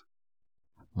hats.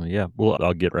 Well, yeah. Well,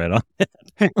 I'll get right on it.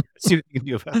 See what you can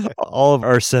do about it. All of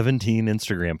our 17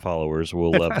 Instagram followers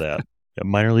will love that. Yeah,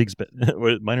 Minor Leagues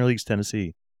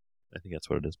Tennessee. I think that's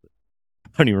what it is. But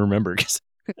I don't even remember because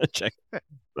check.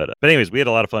 But anyways, we had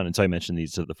a lot of fun, and so I mentioned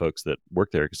these to the folks that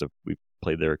work there because we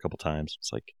played there a couple times.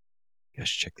 It's like, you guys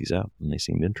should check these out, and they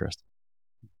seemed interested.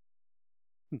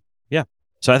 Yeah.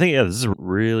 So I think, this is a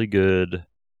really good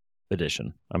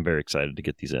addition. I'm very excited to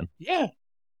get these in. Yeah.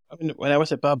 I mean, when I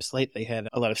was at Bob Slate, they had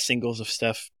a lot of singles of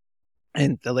stuff.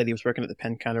 And the lady who was working at the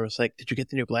pen counter was like, did you get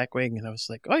the new Blackwing? And I was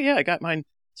like, oh, yeah, I got mine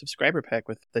subscriber pack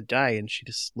with the die. And she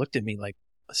just looked at me like,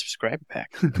 a subscriber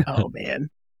pack? Oh, man.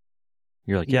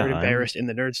 You're like, You're embarrassed in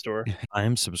the nerd store. I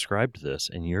am subscribed to this,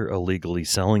 and you're illegally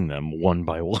selling them one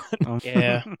by one.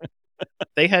 Yeah.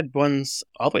 They had ones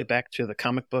all the way back to the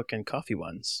comic book and coffee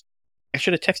ones. I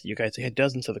should have texted you guys. They had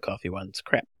dozens of the coffee ones.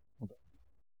 Crap.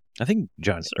 I think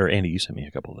John or Andy, you sent me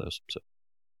a couple of those. So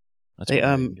that's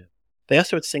they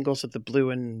also had singles of the blue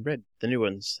and red, the new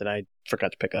ones that I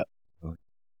forgot to pick up.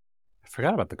 I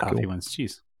forgot about the coffee ones.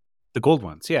 Jeez, the gold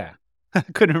ones. Yeah, I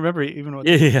couldn't remember even what.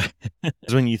 Yeah.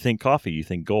 Because when you think coffee, you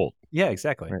think gold. Yeah,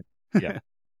 exactly. Right. Yeah.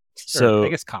 So I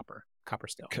guess copper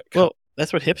still. Well,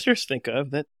 that's what hipsters think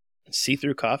of. That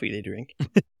see-through coffee they drink.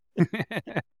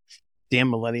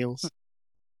 Damn millennials.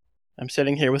 I'm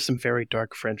sitting here with some very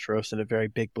dark French roast in a very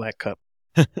big black cup.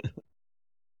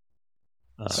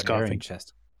 Scoffing.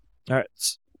 Chest. All right.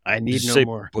 I need no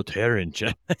more. Put hair in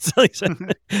chest. That's what he said.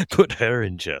 Put hair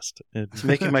in chest. It's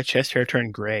making my chest hair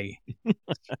turn gray.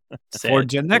 For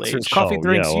Gen Xers, coffee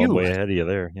drinks you. I'm way ahead of you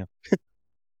there. Yeah.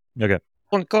 Okay.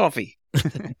 One coffee.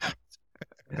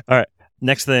 All right.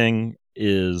 Next thing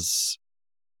is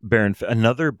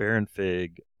another Baron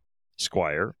Fig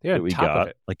Squire that we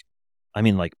got.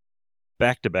 Like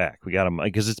back to back. We got them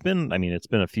because it's been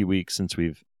a few weeks since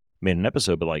we've made an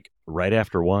episode, but like right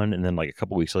after one, and then like a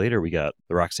couple weeks later, we got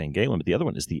the Roxanne Gay one. But the other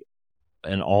one is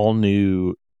an all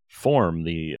new form,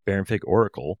 the Baron Fig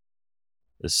Oracle.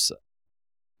 This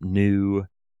new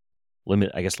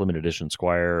limited edition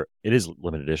Squire. It is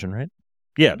limited edition, right?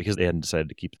 Yeah, because they hadn't decided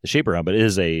to keep the shape around, but it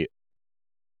is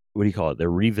what do you call it?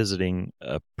 They're revisiting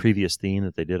a previous theme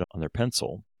that they did on their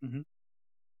pencil. Mm-hmm.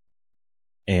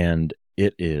 And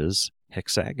it is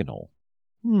hexagonal.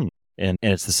 And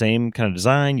it's the same kind of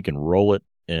design. You can roll it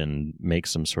and make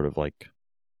some sort of like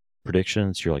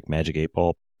predictions. You're like Magic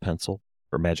 8-Ball pencil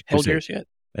or Magic. Held yours yet?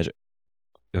 Magic.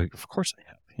 Of course I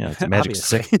have. Yeah, it's a Magic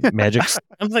 6. Magic.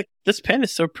 I'm like, this pen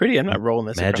is so pretty. I'm not rolling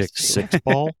this. Magic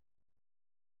 6-Ball.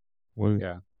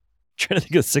 Yeah. Trying to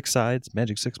think of 6 sides.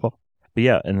 Magic 6-Ball. But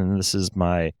yeah, and then this is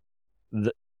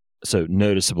so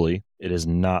noticeably, it is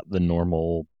not the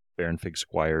normal Baron Fig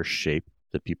Squire shape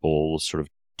that people sort of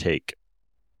take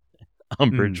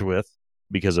umbrage with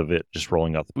because of it just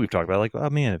rolling off. We've talked about like, oh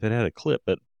man, if it had a clip,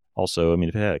 but also, if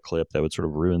it had a clip, that would sort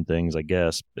of ruin things, I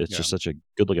guess. It's just such a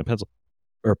good looking pencil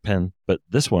or pen. But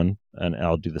this one, and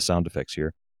I'll do the sound effects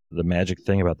here. The magic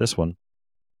thing about this one,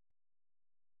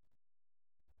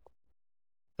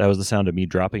 that was the sound of me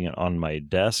dropping it on my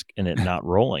desk and it not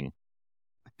rolling.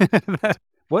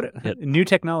 What new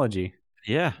technology?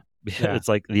 Yeah. It's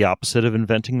like the opposite of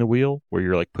inventing the wheel, where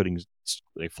you're like putting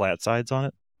like flat sides on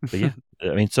it. But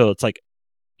yeah, so it's like,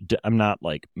 I'm not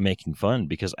like making fun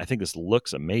because I think this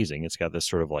looks amazing. It's got this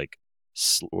sort of like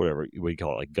what do you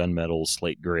call it, like gunmetal,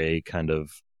 slate gray kind of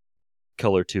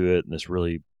color to it, and this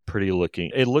really pretty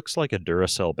looking. It looks like a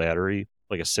Duracell battery,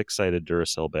 like a 6-sided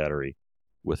Duracell battery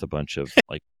with a bunch of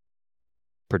like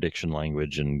prediction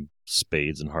language and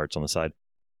spades and hearts on the side.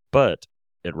 But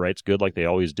it writes good like they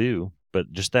always do.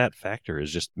 But just that factor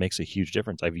makes a huge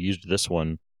difference. I've used this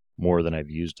one more than I've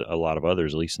used a lot of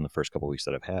others, at least in the first couple of weeks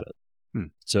that I've had it.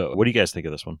 So what do you guys think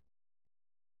of this one?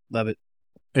 Love it.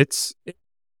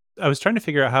 I was trying to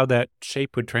figure out how that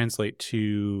shape would translate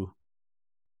to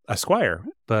a Squire,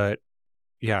 but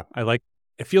yeah,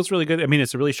 it feels really good. I mean,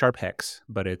 it's a really sharp hex,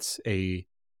 but it's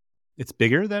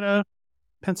bigger than a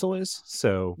pencil is.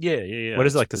 So yeah. What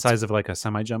is it, like the size of like a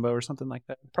semi-jumbo or something like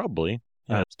that? Probably.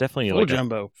 It's definitely full like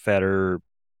jumbo, a fatter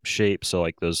shape. So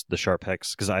like the sharp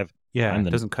hex, because I'm it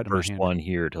the doesn't cut in my first hand. one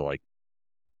here to like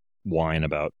whine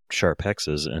about sharp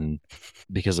hexes, and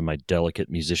because of my delicate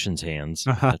musician's hands,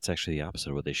 that's actually the opposite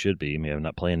of what they should be. Maybe I'm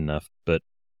not playing enough, but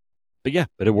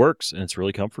it works and it's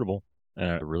really comfortable, and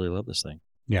I really love this thing.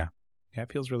 Yeah,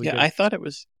 it feels really good. I thought it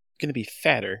was going to be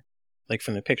fatter, like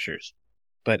from the pictures,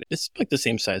 but it's like the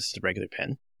same size as a regular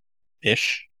pen,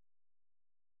 ish.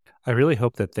 I really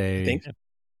hope that they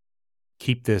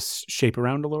keep this shape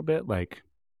around a little bit. Like,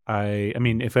 I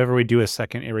mean, if ever we do a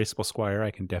second erasable Squire,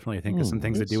 I can definitely think of some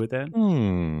things to do with that.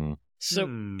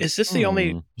 So, is this the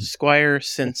only Squire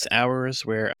since ours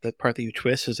where the part that you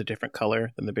twist is a different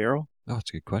color than the barrel? Oh, that's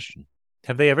a good question.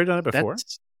 Have they ever done it before?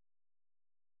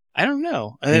 I don't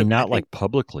know. I mean, not like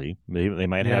publicly. Maybe they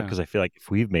might have, because I feel like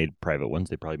if we've made private ones,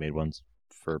 they probably made ones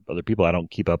for other people. I don't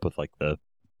keep up with like the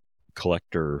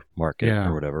collector market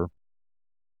or whatever.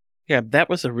 Yeah, that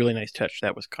was a really nice touch.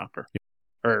 That was copper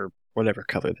or whatever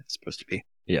color that's supposed to be.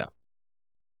 Yeah,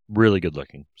 really good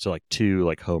looking. So like 2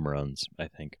 like home runs, I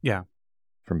think. Yeah,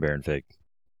 from Baron Fig.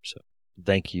 So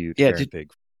thank you, Baron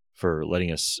Fig, for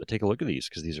letting us take a look at these,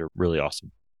 because these are really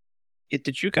awesome.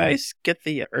 Did you guys get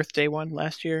the Earth Day one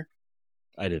last year?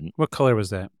 I didn't. What color was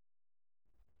that?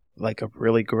 Like a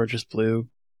really gorgeous blue.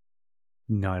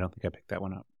 No, I don't think I picked that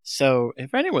one up. So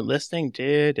if anyone listening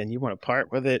did, and you want to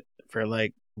part with it for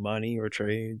like money or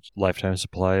trades. Lifetime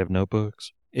supply of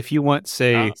notebooks. If you want,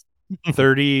 say,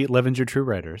 30 Levenger True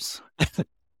Writers.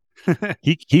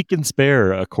 He can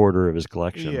spare a quarter of his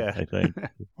collection, Yeah. I think.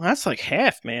 Well, that's like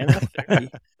half, man. Not 30.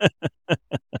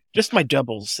 Just my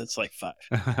doubles, it's like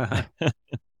 5.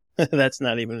 That's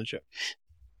not even a joke.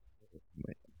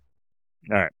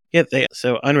 All right. Yeah,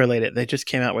 so unrelated, they just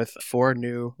came out with 4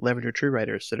 new Levenger True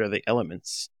Writers that are the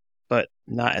elements, but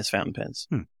not as fountain pens.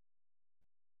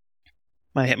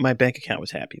 My bank account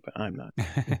was happy, but I'm not.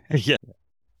 Yeah.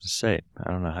 Just say,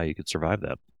 I don't know how you could survive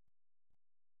that.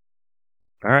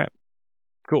 All right.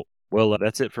 Cool. Well,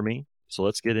 that's it for me. So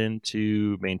let's get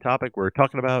into main topic. We're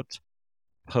talking about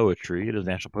poetry. It is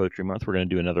National Poetry Month. We're going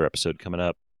to do another episode coming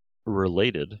up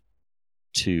related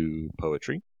to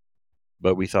poetry.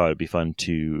 But we thought it'd be fun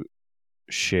to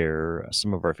share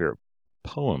some of our favorite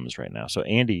poems right now. So,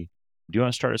 Andy, do you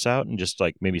want to start us out and just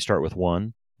like maybe start with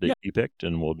one that you picked,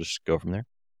 and we'll just go from there?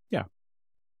 Yeah.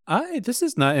 This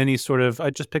is not any sort of,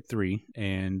 I just picked 3,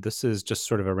 and this is just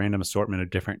sort of a random assortment of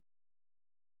different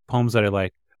poems that I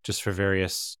like just for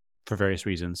various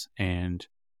reasons. And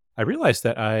I realized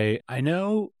that I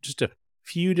know just a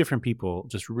few different people,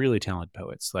 just really talented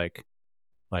poets, like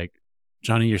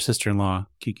Johnny, your sister-in-law,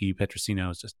 Kiki Petrosino,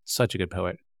 is just such a good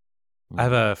poet. I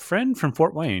have a friend from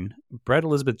Fort Wayne, Brett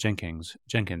Elizabeth Jenkins,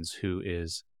 who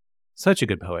is such a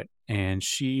good poet. And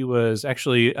she was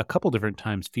actually a couple different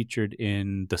times featured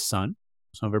in The Sun.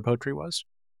 Some of her poetry was.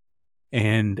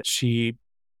 And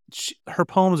her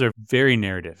poems are very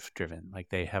narrative driven. Like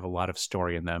they have a lot of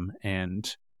story in them.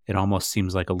 And it almost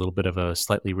seems like a little bit of a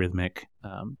slightly rhythmic,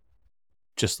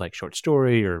 just like short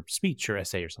story or speech or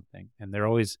essay or something. And they're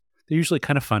usually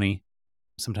kind of funny.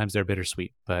 Sometimes they're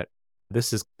bittersweet, but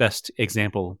this is best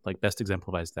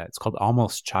exemplifies that. It's called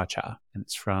Almost Cha-Cha, and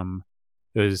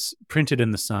it was printed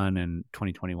in The Sun in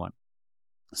 2021.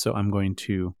 So I'm going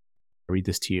to read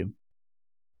this to you.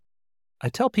 I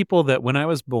tell people that when I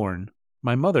was born,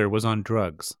 my mother was on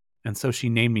drugs, and so she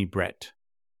named me Brett.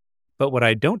 But what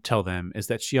I don't tell them is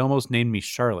that she almost named me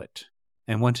Charlotte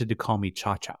and wanted to call me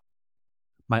Cha-Cha.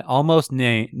 My almost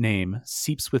name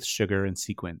seeps with sugar and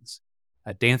sequins.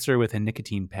 A dancer with a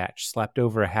nicotine patch slapped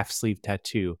over a half-sleeve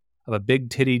tattoo of a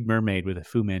big-tittied mermaid with a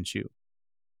Fu Manchu.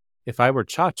 If I were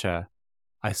Cha-Cha,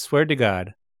 I swear to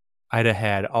God, I'd have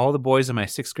had all the boys in my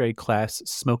 6th grade class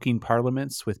smoking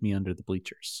parliaments with me under the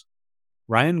bleachers.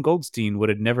 Ryan Goldstein would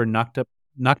have never knocked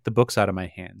the books out of my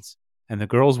hands, and the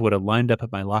girls would have lined up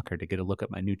at my locker to get a look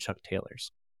at my new Chuck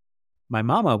Taylors. My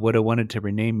mama would have wanted to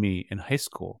rename me in high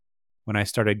school when I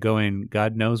started going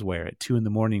God knows where at 2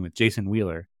 a.m. with Jason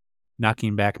Wheeler,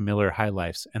 knocking back Miller High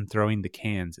Lifes and throwing the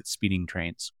cans at speeding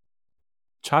trains.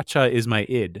 Cha-Cha is my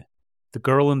id, the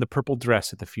girl in the purple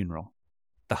dress at the funeral.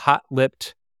 The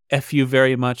hot-lipped, F you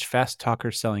very much fast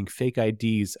talker selling fake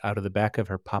IDs out of the back of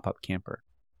her pop-up camper.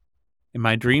 In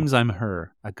my dreams, I'm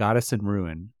her, a goddess in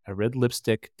ruin, a red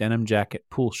lipstick, denim jacket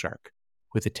pool shark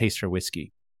with a taste for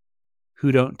whiskey.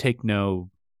 Who don't take no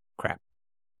crap.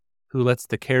 Who lets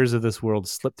the cares of this world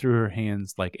slip through her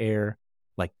hands like air,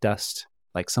 like dust,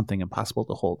 like something impossible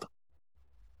to hold.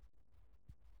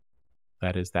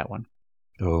 That is that one.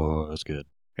 Oh, that's good.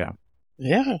 Yeah.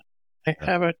 Yeah. I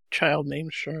have a child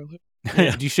named Charlotte.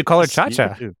 You should call her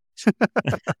Cha-Cha.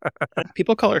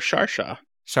 People call her Sharsha.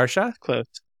 Sharsha? Close.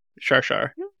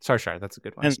 Sharshar. Sharshar, that's a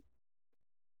good one.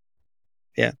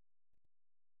 Yeah.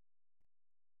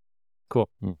 Cool.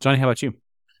 Johnny, how about you?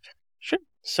 Sure.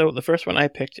 So the first one I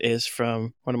picked is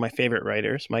from one of my favorite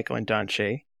writers, Michael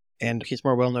Ondaatje, and he's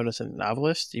more well known as a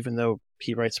novelist, even though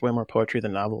he writes way more poetry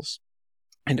than novels.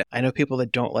 And I know people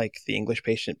that don't like The English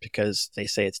Patient because they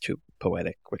say it's too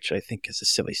poetic, which I think is a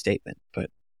silly statement,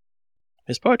 but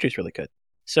his poetry is really good.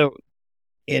 So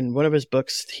in one of his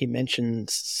books, he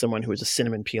mentions someone who is a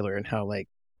cinnamon peeler and how, like,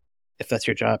 if that's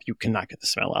your job, you cannot get the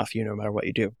smell off you no matter what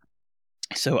you do.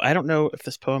 So I don't know if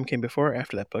this poem came before or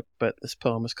after that book, but this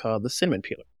poem is called The Cinnamon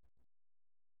Peeler.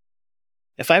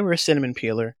 If I were a cinnamon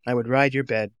peeler, I would ride your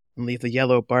bed and leave the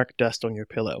yellow bark dust on your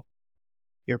pillow.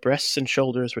 Your breasts and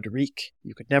shoulders would reek.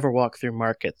 You could never walk through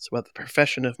markets without the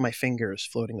profession of my fingers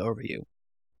floating over you.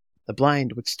 The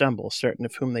blind would stumble, certain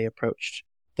of whom they approached,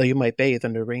 though you might bathe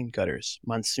under rain gutters,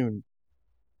 monsoon.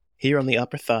 Here on the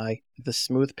upper thigh, the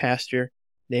smooth pasture,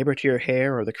 neighbor to your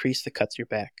hair or the crease that cuts your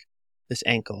back, this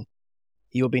ankle,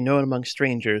 you will be known among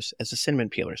strangers as the cinnamon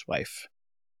peeler's wife.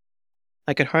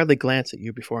 I could hardly glance at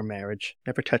you before marriage,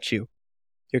 never touch you,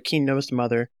 your keen-nosed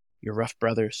mother, your rough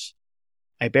brothers.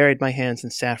 I buried my hands in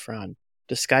saffron,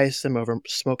 disguised them over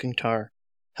smoking tar,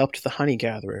 helped the honey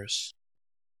gatherers.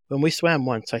 When we swam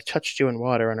once, I touched you in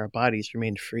water and our bodies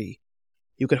remained free.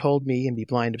 You could hold me and be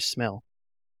blind of smell.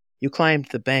 You climbed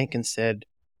the bank and said,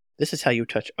 "This is how you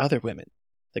touch other women,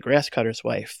 the grass cutter's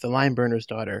wife, the lime burner's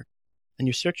daughter," and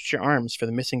you searched your arms for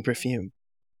the missing perfume,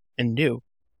 and knew,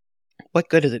 what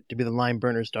good is it to be the lime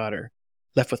burner's daughter,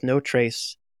 left with no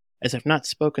trace, as if not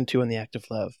spoken to in the act of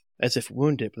love, as if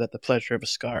wounded without the pleasure of a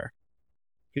scar?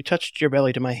 You touched your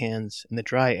belly to my hands in the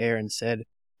dry air and said,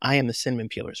 "I am the cinnamon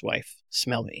peeler's wife.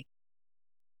 Smell me."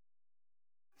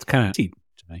 It's kind of deep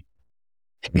to me.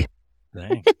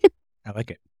 Dang. I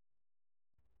like it.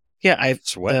 Yeah,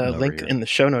 Sweating the over link here. in the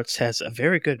show notes has a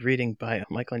very good reading by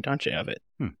Michael Antonche of it,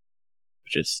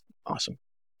 which is awesome.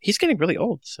 He's getting really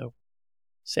old, so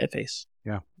sad face.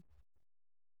 Yeah.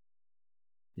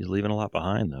 He's leaving a lot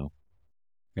behind, though.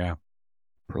 Yeah.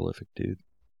 Prolific dude.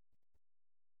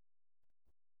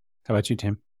 How about you,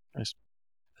 Tim? Nice.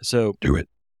 So, do it.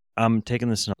 I'm taking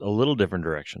this in a little different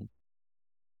direction.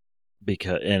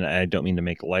 And I don't mean to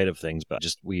make light of things, but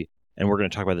we're going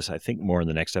to talk about this, I think, more in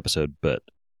the next episode. But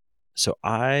so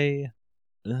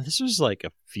this was like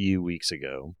a few weeks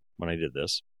ago when I did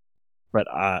this. But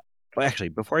actually,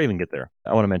 before I even get there,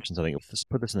 I want to mention something.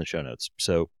 Put this in the show notes.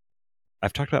 So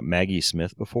I've talked about Maggie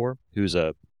Smith before, who's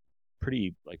a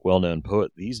pretty well-known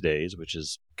poet these days, which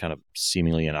is kind of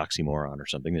seemingly an oxymoron or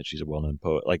something, that she's a well-known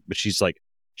poet. But she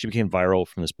became viral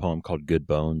from this poem called "Good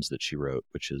Bones" that she wrote,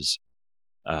 which is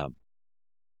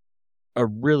a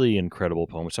really incredible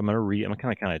poem. So I'm going to read. I'm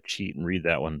going to kind of cheat and read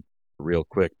that one real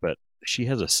quick. But she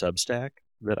has a Substack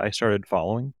that I started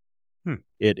following.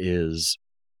 It is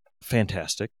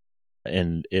fantastic,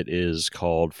 and it is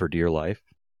called For Dear Life.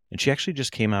 And she actually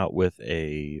just came out with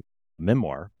a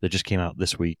memoir that just came out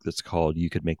this week that's called "You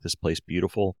Could Make This Place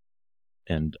Beautiful,"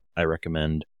 and I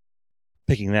recommend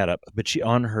picking that up. But she,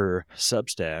 on her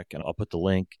Substack, and I'll put the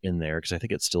link in there because I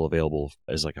think it's still available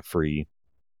as like a free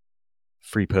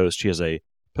post. She has a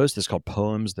post that's called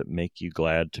 "Poems That Make You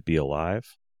Glad to Be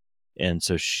Alive," and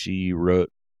so she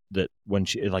wrote that when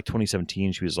she, in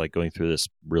 2017, she was going through this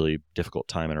really difficult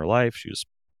time in her life. She was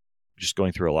just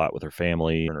going through a lot with her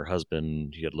family and her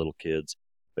husband. She had little kids.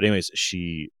 But anyways,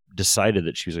 she decided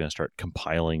that she was going to start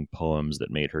compiling poems that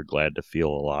made her glad to feel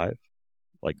alive,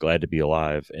 glad to be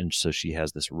alive. And so she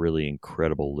has this really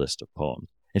incredible list of poems,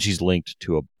 and she's linked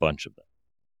to a bunch of them.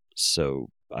 So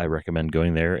I recommend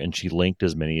going there, and she linked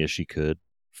as many as she could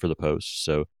for the post.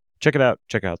 So check it out.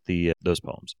 Check out those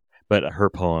poems. But her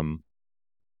poem,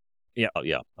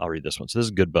 I'll read this one. So this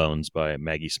is "Good Bones" by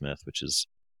Maggie Smith, which is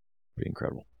pretty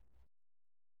incredible.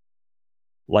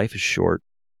 Life is short,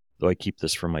 though I keep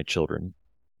this from my children.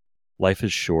 Life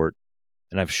is short,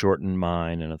 and I've shortened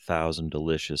mine in 1,000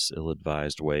 delicious,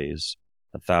 ill-advised ways.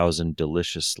 1,000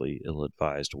 deliciously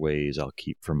ill-advised ways I'll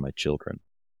keep from my children.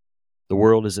 The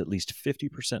world is at least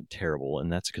 50% terrible,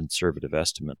 and that's a conservative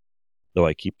estimate, though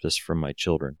I keep this from my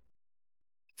children.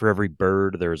 For every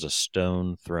bird, there is a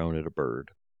stone thrown at a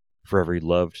bird. For every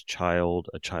loved child,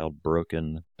 a child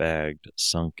broken, bagged,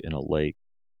 sunk in a lake.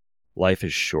 Life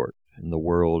is short, and the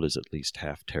world is at least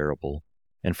half terrible,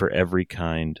 and for every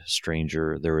kind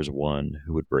stranger, there is one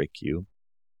who would break you,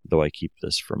 though I keep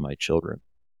this from my children.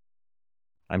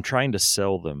 I'm trying to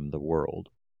sell them the world.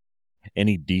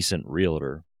 Any decent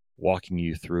realtor, walking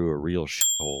you through a real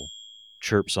shithole,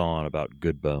 chirps on about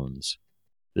good bones.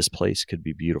 This place could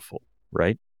be beautiful,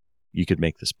 right? You could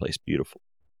make this place beautiful.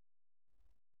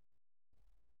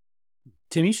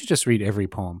 Tim, you should just read every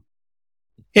poem.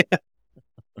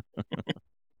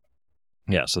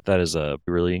 Yeah, so that is a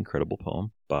really incredible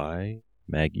poem by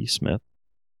Maggie Smith.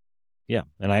 Yeah,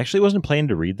 and I actually wasn't planning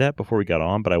to read that before we got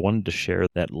on, but I wanted to share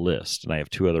that list. And I have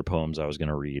 2 other poems I was going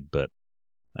to read, but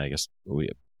I guess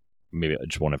maybe I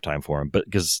just won't have time for them. But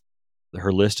because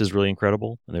her list is really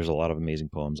incredible, and there's a lot of amazing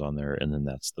poems on there, and then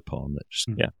that's the poem that just,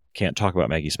 can't talk about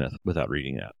Maggie Smith without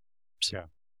reading that. So. Yeah.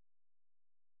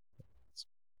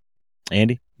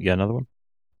 Andy, you got another one?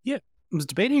 Yeah, I was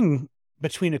debating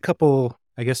between a couple,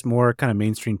 I guess, more kind of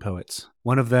mainstream poets.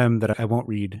 One of them that I won't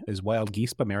read is "Wild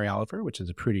Geese" by Mary Oliver, which is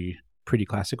a pretty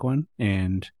classic one.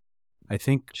 And I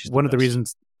think one of the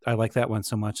reasons I like that one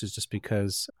so much is just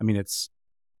because, I mean, it's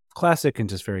classic and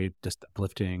just very just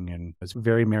uplifting, and it's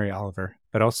very Mary Oliver.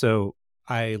 But also,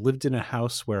 I lived in a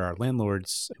house where our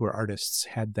landlords, who are artists,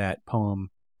 had that poem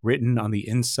written on the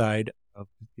inside of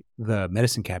the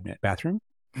medicine cabinet bathroom.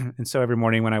 And so every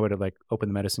morning when I would open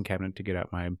the medicine cabinet to get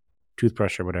out my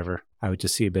toothbrush or whatever, I would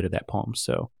just see a bit of that poem.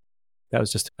 So that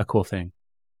was just a cool thing.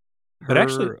 But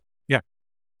actually, yeah.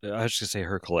 I was just going to say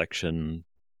her collection,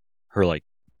 her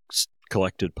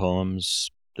collected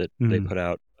poems that they put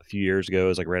out a few years ago,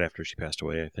 is right after she passed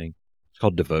away, I think. It's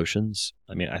called Devotions.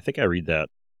 I mean, I think I read that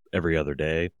every other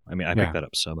day. I mean, I pick that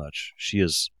up so much.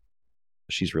 She's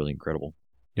really incredible.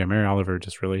 Yeah, Mary Oliver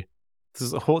just really... This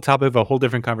is a whole topic of a whole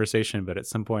different conversation, but at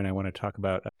some point I want to talk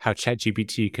about how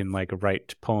ChatGPT can like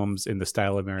write poems in the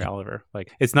style of Mary Oliver.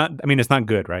 Like it's not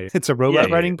good, right? It's a robot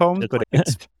writing poems, but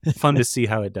it's fun to see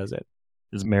how it does it.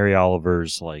 Is Mary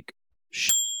Oliver's like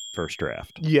first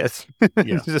draft? Yes.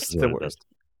 Yeah, just the worst.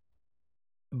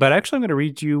 But actually I'm going to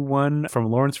read you one from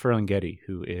Lawrence Ferlinghetti,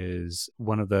 who is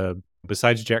one of the,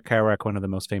 besides Jack Kerouac, one of the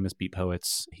most famous beat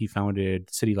poets. He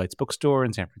founded City Lights Bookstore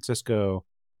in San Francisco.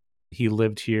 He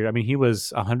lived here. I mean, he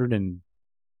was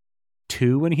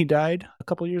 102 when he died a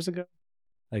couple years ago.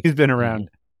 Like he's been around.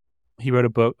 He wrote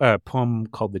a poem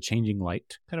called "The Changing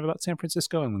Light," kind of about San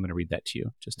Francisco. And I'm going to read that to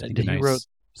you. Just he wrote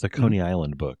the Coney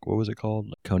Island book. What was it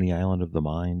called? Coney Island of the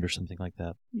Mind or something like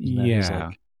that.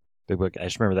 Yeah, big book. I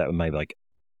just remember that in my like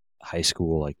high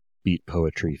school like beat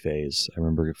poetry phase. I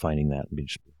remember finding that and being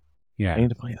just, I need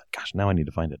to find that. Gosh, now I need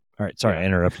to find it. All right, sorry, I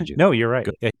interrupted you. No, you're right.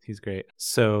 Yeah, he's great.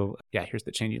 So, yeah, here's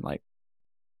The Changing Light.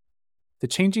 The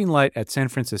changing light at San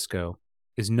Francisco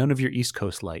is none of your East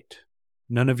Coast light,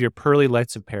 none of your pearly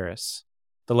lights of Paris.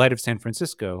 The light of San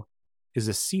Francisco is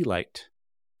a sea light,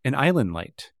 an island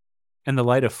light, and the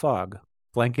light of fog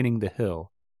blanketing the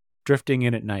hill, drifting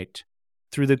in at night,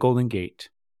 through the Golden Gate,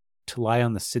 to lie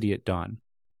on the city at dawn.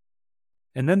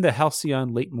 And then the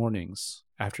halcyon late mornings,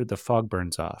 after the fog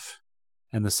burns off,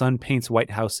 and the sun paints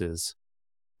white houses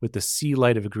with the sea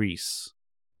light of Greece,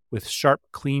 with sharp,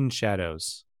 clean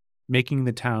shadows, making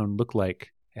the town look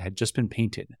like it had just been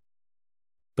painted.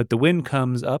 But the wind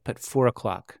comes up at 4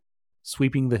 o'clock,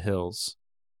 sweeping the hills,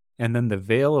 and then the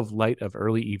veil of light of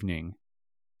early evening,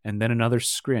 and then another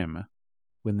scrim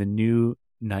when the new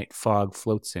night fog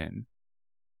floats in.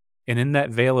 And in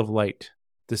that veil of light,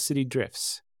 the city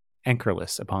drifts,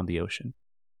 anchorless upon the ocean.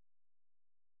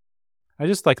 I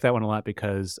just like that one a lot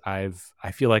because I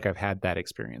feel like I've had that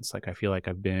experience. Like I feel like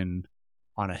I've been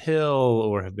on a hill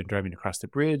or have been driving across the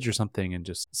bridge or something and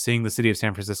just seeing the city of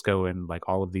San Francisco and like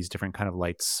all of these different kind of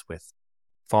lights with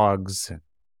fogs and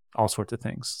all sorts of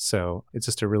things. So it's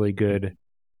just a really good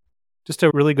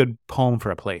poem for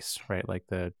a place, right? Like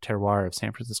the terroir of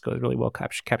San Francisco is really well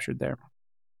captured there.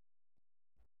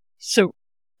 So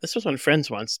this was on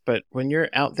Friends once, but when you're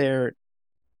out there,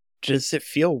 does it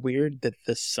feel weird that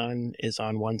the sun is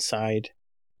on one side?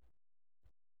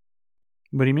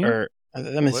 What do you mean? Or I'm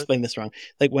going to explain this wrong.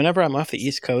 Like whenever I'm off the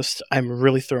East Coast, I'm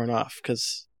really thrown off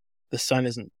because the sun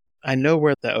isn't. I know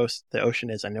where the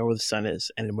ocean is. I know where the sun is,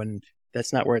 and when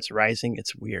that's not where it's rising,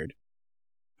 it's weird.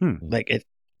 Like it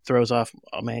throws off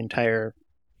my entire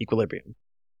equilibrium.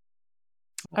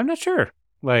 I'm not sure.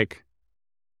 Like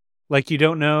you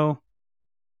don't know.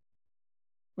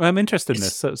 Well, I'm interested in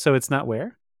this. So it's not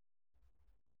where?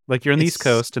 Like you're on the East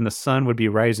Coast and the sun would be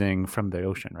rising from the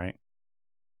ocean, right?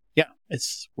 Yeah,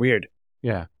 it's weird.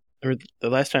 Yeah. Or the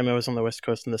last time I was on the West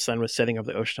Coast and the sun was setting over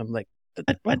the ocean, I'm like,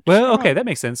 what? Well, okay, that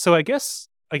makes sense. So I guess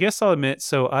I'll admit,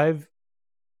 so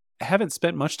haven't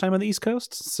spent much time on the East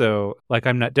Coast, so like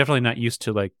I'm definitely not used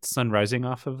to like sun rising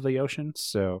off of the ocean.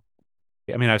 So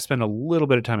I mean, I've spent a little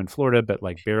bit of time in Florida, but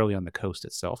like barely on the coast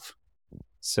itself.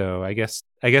 So I guess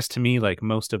to me, like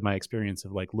most of my experience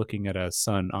of like looking at a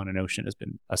sun on an ocean has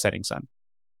been a setting sun.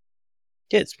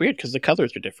 Yeah, it's weird because the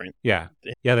colors are different. Yeah,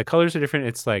 the colors are different.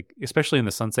 It's like, especially in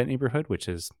the Sunset neighborhood, which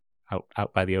is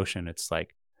out by the ocean, it's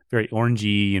like very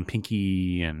orangey and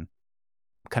pinky and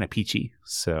kind of peachy.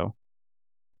 So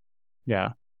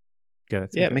yeah,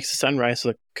 it makes the sunrise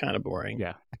look kind of boring.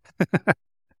 Yeah.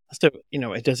 So,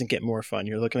 it doesn't get more fun.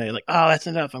 You're looking at it like, oh, that's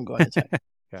enough. I'm going inside.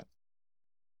 Yeah.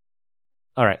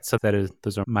 All right. So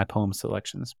those are my poem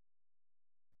selections.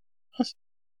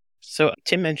 So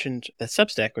Tim mentioned that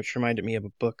Substack, which reminded me of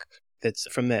a book that's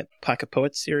from that Pocket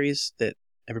Poets series that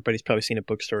everybody's probably seen at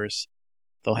bookstores.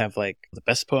 They'll have like the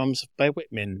best poems by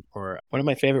Whitman, or one of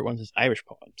my favorite ones is Irish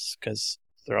poems because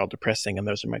they're all depressing and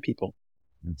those are my people.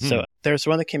 Mm-hmm. So there's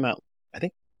one that came out, I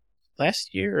think,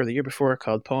 last year or the year before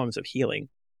called Poems of Healing.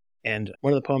 And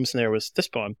one of the poems in there was this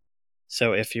poem.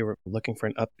 So if you were looking for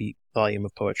an upbeat volume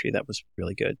of poetry, that was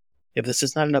really good. If this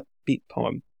is not an upbeat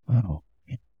poem. Oh,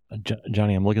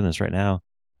 Johnny, I'm looking at this right now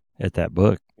at that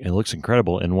book. It looks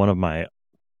incredible. And one of my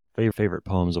favorite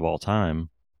poems of all time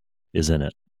is in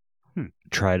it.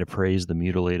 Try to Praise the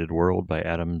Mutilated World by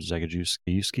Adam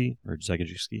Zagajewski,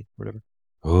 whatever.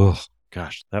 Oh,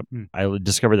 gosh. I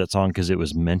discovered that song because it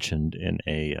was mentioned in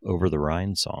a Over the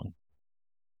Rhine song.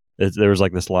 There was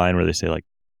like this line where they say like,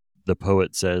 the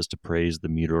poet says to praise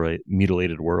the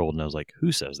mutilated world. And I was like,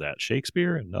 who says that?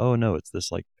 Shakespeare? And no, it's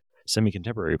this like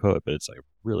semi-contemporary poet, but it's like a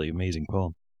really amazing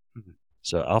poem. Mm-hmm.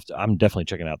 So I'm definitely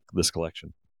checking out this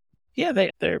collection. Yeah,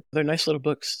 they're nice little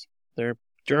books. They're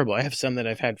durable. I have some that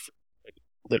I've had for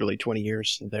literally 20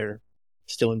 years, and they're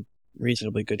still in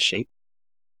reasonably good shape.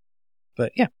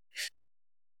 But yeah.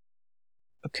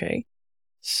 Okay.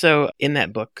 So in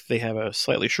that book, they have a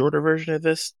slightly shorter version of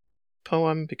this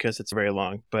poem because it's very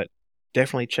long, but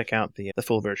definitely check out the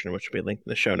full version, which will be linked in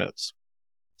the show notes.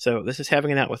 So this is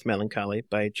Having It Out with Melancholy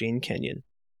by Jane Kenyon.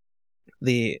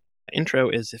 The intro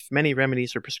is, if many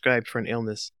remedies are prescribed for an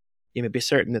illness, you may be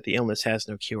certain that the illness has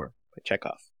no cure, by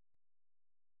Chekhov.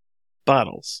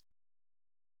 Bottles.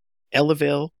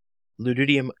 Elavil,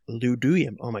 Ludium,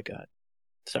 oh my god.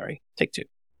 Sorry, take two.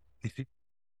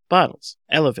 Bottles.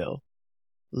 Elavil,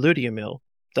 Ludiumil,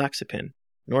 Doxepin,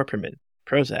 Norpirmin,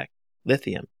 Prozac,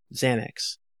 Lithium,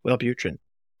 Xanax, Wellbutrin,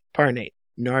 Parnate,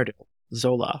 Nardil,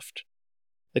 Zoloft.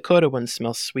 The coated ones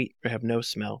smell sweet or have no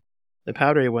smell. The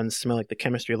powdery ones smell like the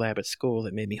chemistry lab at school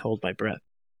that made me hold my breath.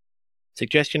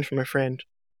 Suggestion from a friend: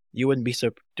 you wouldn't be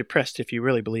so depressed if you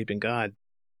really believed in God.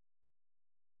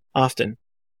 Often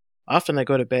I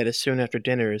go to bed as soon after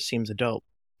dinner as seems adult.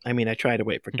 I mean, I try to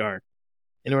wait for dark,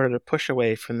 in order to push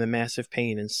away from the massive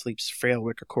pain in sleep's frail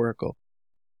wicker coracle.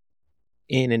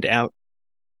 In and out.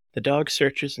 The dog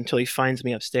searches until he finds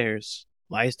me upstairs,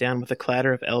 lies down with a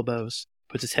clatter of elbows,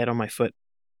 puts his head on my foot.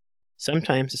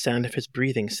 Sometimes the sound of his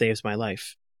breathing saves my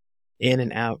life. In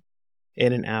and out,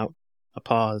 a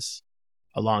pause,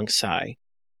 a long sigh.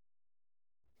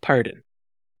 Pardon.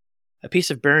 A piece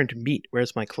of burned meat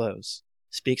wears my clothes,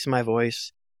 speaks my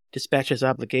voice, dispatches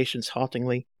obligations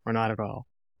haltingly or not at all.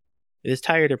 It is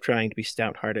tired of trying to be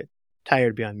stout-hearted,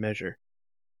 tired beyond measure.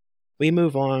 We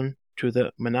move on to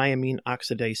the monoamine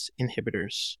oxidase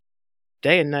inhibitors.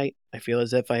 Day and night, I feel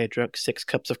as if I had drunk 6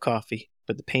 cups of coffee,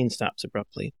 but the pain stops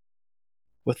abruptly.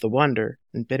 With the wonder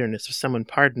and bitterness of someone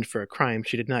pardoned for a crime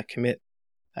she did not commit,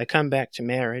 I come back to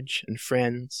marriage and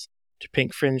friends, to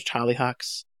pink-fringed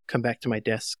hollyhocks, come back to my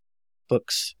desk,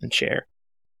 books, and chair.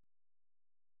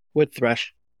 Wood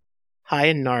thrush. High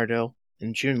in Nardil,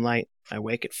 in June light, I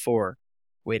wake at 4,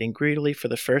 waiting greedily for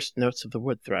the first notes of the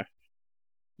wood thrush.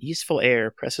 Easeful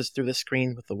air presses through the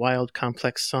screen with the wild,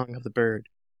 complex song of the bird,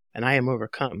 and I am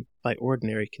overcome by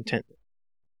ordinary contentment.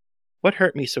 What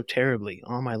hurt me so terribly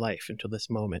all my life until this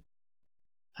moment?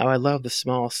 How I love the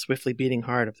small, swiftly beating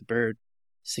heart of the bird,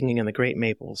 singing in the great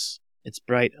maples, its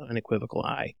bright, unequivocal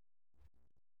eye.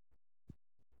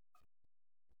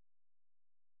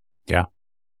 Yeah.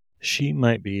 She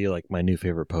might be like my new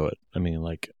favorite poet. I mean,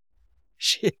 like,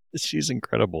 she's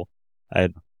incredible.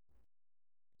 I've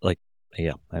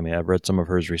read some of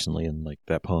hers recently, and like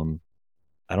that poem,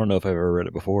 I don't know if I've ever read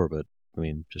it before, but I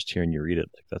mean, just hearing you read it,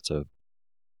 like that's a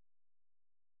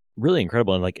really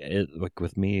incredible. And like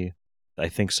with me, I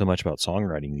think so much about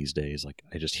songwriting these days. Like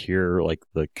I just hear like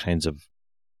the kinds of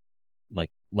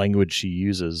like language she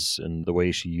uses and the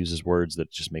way she uses words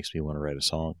that just makes me want to write a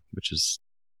song, which is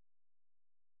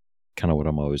kind of what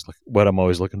I'm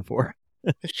always looking for.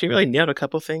 She really nailed a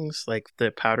couple things, like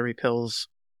the powdery pills.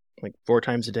 Like 4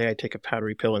 times a day, I take a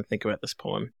powdery pill and think about this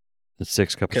poem. The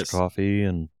 6 cups of coffee,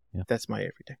 and yeah. That's my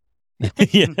everyday.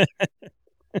 Yeah,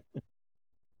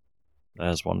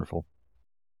 that is wonderful.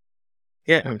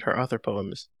 Yeah, and her author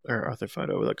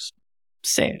photo looks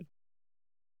sad.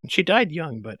 She died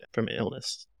young, but from an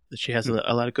illness that she has a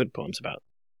lot of good poems about.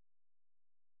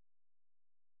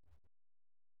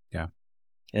 Yeah.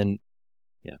 And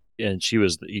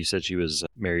you said she was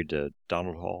married to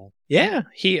Donald Hall? Yeah,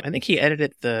 I think he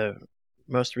edited the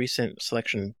most recent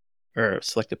selected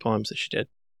poems that she did,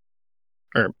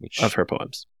 of her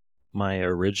poems. My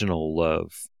original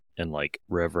love and like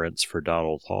reverence for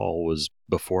Donald Hall was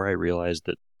before I realized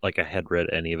that like I had read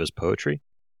any of his poetry.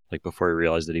 Like before I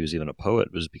realized that he was even a poet,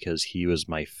 was because he was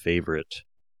my favorite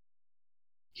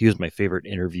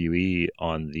interviewee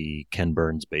on the Ken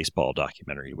Burns baseball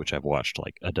documentary, which I've watched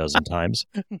like a dozen times.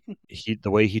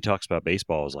 The way he talks about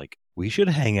baseball is like, we should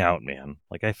hang out, man.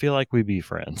 Like, I feel like we'd be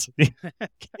friends.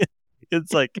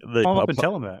 It's like Call up and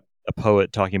tell him that. A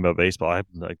poet talking about baseball. I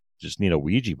like just need a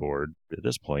Ouija board at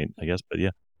this point, I guess. But yeah,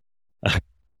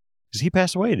 because he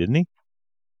passed away, didn't he?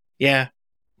 Yeah,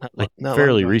 not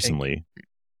fairly recently.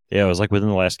 Yeah, it was like within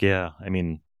the last. Yeah, I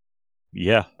mean,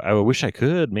 yeah. I wish I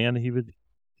could, man.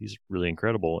 He's really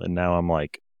incredible, and now I'm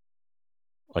like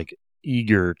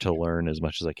eager to learn as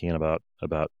much as I can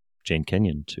about Jane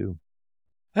Kenyon too.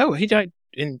 Oh, he died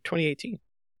in 2018.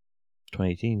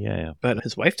 2018, yeah. But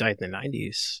his wife died in the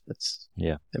 90s.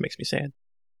 That makes me sad.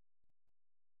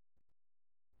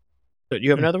 So, do you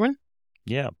have another one?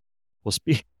 Yeah. Well,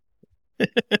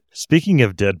 speaking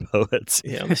of dead poets,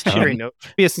 yeah. On this cheery note,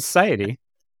 be a society.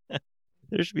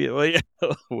 There should be.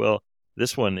 Well,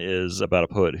 this one is about a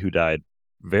poet who died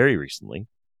very recently.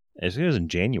 I think it was in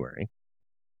January.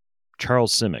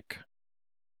 Charles Simic.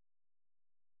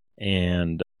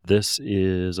 And this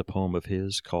is a poem of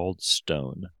his called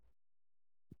Stone.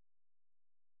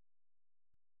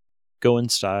 Go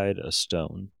inside a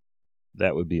stone.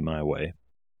 That would be my way.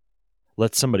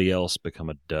 Let somebody else become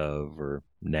a dove or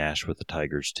gnash with a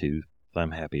tiger's tooth.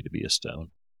 I'm happy to be a stone.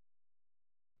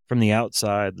 From the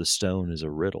outside, the stone is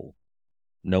a riddle.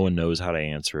 No one knows how to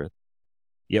answer it.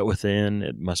 Yet within,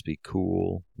 it must be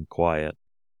cool and quiet,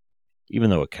 even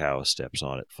though a cow steps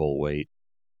on it full weight,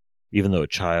 even though a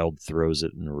child throws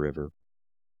it in a river.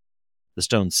 The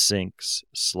stone sinks,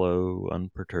 slow,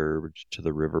 unperturbed, to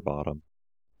the river bottom,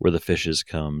 where the fishes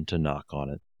come to knock on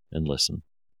it and listen.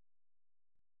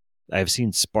 I have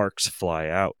seen sparks fly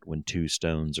out when two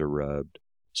stones are rubbed,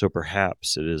 so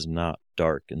perhaps it is not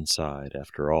dark inside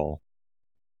after all.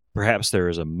 Perhaps there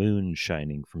is a moon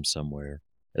shining from somewhere,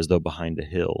 as though behind a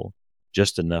hill,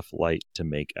 just enough light to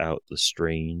make out the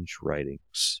strange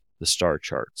writings, the star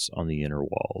charts on the inner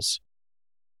walls.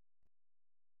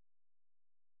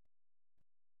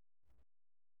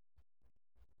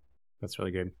 That's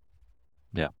really good.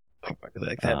 Yeah. I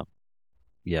like that.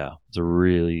 Yeah, it's a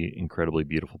really incredibly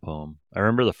beautiful poem. I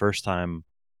remember the first time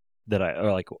that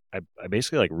I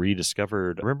basically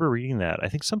rediscovered. I remember reading that. I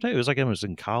think sometime it was I was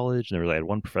in college, and I had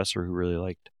one professor who really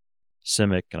liked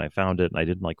Simic, and I found it, and I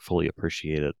didn't fully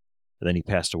appreciate it. And then he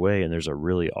passed away, and there's a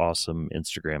really awesome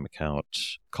Instagram account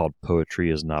called Poetry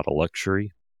is Not a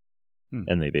Luxury,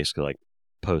 and they basically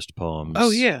post poems. Oh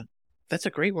yeah, that's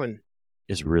a great one.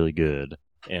 It's really good.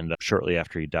 And shortly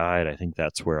after he died, I think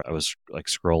that's where I was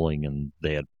scrolling, and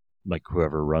they had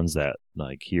whoever runs that,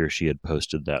 he or she had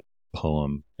posted that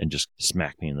poem and just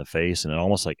smacked me in the face. And it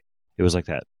almost it was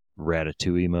that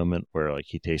Ratatouille moment where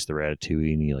he tastes the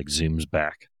Ratatouille and he zooms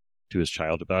back to his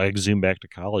childhood. I zoomed back to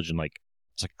college, and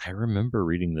it's I remember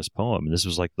reading this poem, and this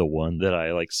was the one that I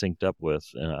synced up with,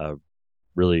 and a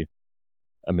really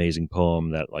amazing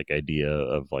poem. That idea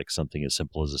of something as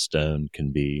simple as a stone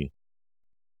can be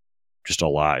just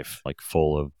alive,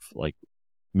 full of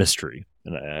mystery,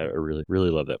 and I really,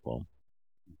 really love that poem.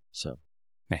 So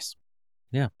nice.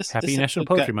 Yeah. Happy National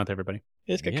Poetry Month, everybody.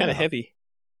 It's got kind of heavy.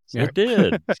 Yeah. It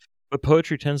did. But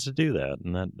poetry tends to do that,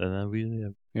 and we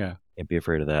can't be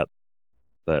afraid of that.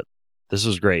 But this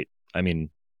was great. I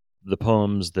mean, the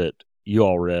poems that you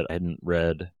all read, I hadn't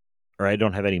read, or I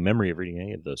don't have any memory of reading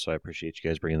any of those, so I appreciate you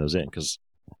guys bringing those in, because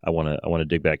I want to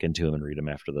dig back into them and read them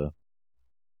after the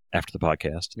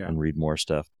podcast and read more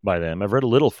stuff by them. I've read a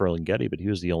little Ferlinghetti, but he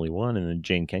was the only one, and then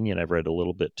Jane Kenyon I've read a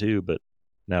little bit too, but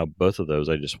now both of those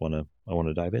I want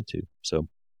to dive into. So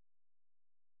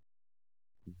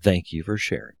thank you for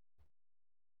sharing.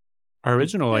 Our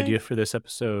original idea for this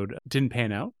episode didn't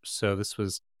pan out, so this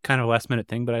was kind of a last minute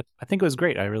thing, but I think it was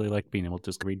great. I really liked being able to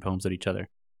just read poems at each other.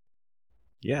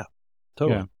 Yeah,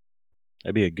 totally. Yeah.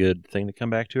 That'd be a good thing to come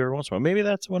back to every once in a while. Maybe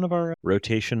that's one of our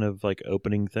rotation of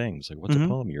opening things. What's a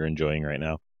poem you're enjoying right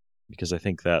now? Because I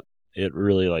think that it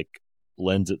really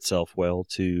lends itself well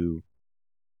to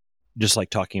just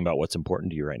talking about what's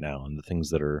important to you right now, and the things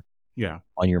that are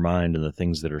on your mind, and the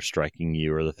things that are striking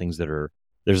you, or the things that are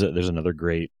there's another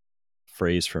great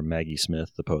phrase from Maggie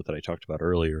Smith, the poet that I talked about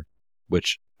earlier,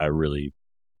 which I really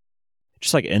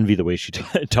just envy the way she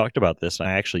talked about this. And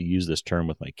I actually use this term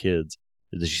with my kids.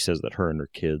 She says that her and her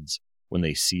kids, when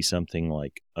they see something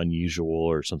unusual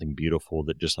or something beautiful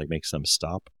that just makes them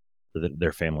stop, that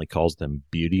their family calls them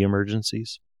beauty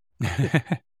emergencies,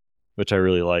 which I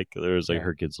really like. There's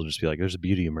her kids will just be there's a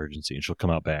beauty emergency, and she'll come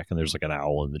out back and there's an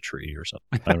owl in the tree or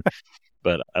something.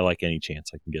 But I like any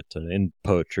chance I can get to, and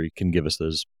poetry can give us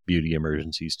those beauty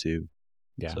emergencies too.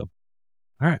 Yeah. So,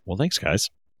 all right. Well, thanks, guys.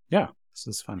 Yeah, this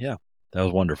is fun. Yeah, that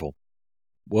was wonderful.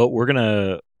 Well, we're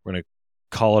gonna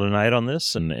call it a night on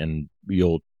this, and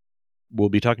we'll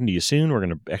be talking to you soon. We're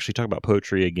going to actually talk about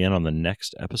poetry again on the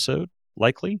next episode,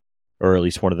 likely, or at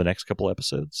least one of the next couple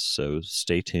episodes, so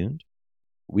stay tuned.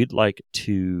 We'd like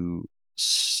to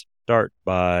start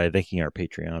by thanking our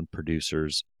Patreon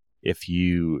producers. If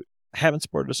you haven't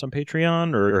supported us on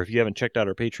Patreon, or if you haven't checked out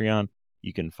our Patreon,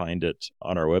 you can find it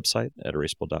on our website at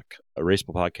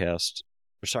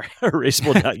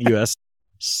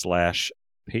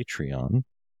erasable.us/Patreon.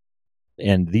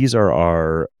 And these are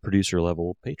our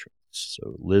producer-level patrons.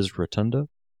 So Liz Rotunda,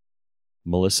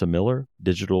 Melissa Miller,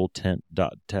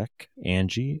 DigitalTent.Tech,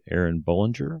 Angie, Aaron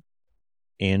Bollinger,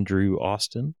 Andrew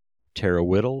Austin, Tara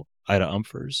Whittle, Ida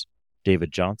Umfers,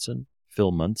 David Johnson,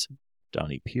 Phil Munson,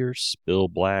 Donnie Pierce, Bill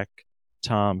Black,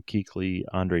 Tom Keekley,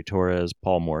 Andre Torres,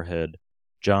 Paul Moorhead,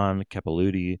 John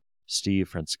Capelluti,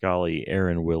 Steve Francescali,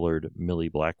 Aaron Willard, Millie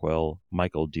Blackwell,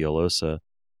 Michael Dialosa,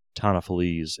 Tana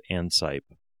Feliz, Ann Sipe,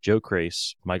 Joe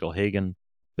Crace, Michael Hagan,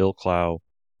 Bill Clow,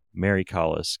 Mary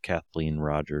Collis, Kathleen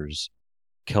Rogers,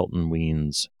 Kelton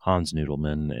Weens, Hans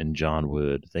Noodleman, and John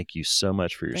Wood. Thank you so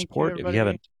much for your support. If you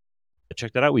haven't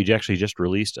checked that out, we actually just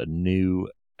released a new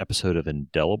episode of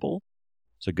Indelible.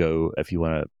 So go, if you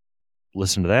want to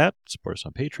listen to that, support us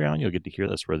on Patreon. You'll get to hear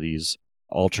that's where these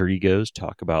alter egos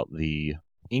talk about the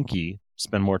inky,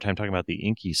 spend more time talking about the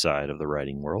inky side of the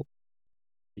writing world.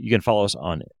 You can follow us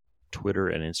on Twitter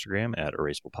and Instagram at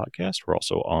Erasable Podcast. We're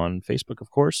also on Facebook, of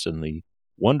course, in the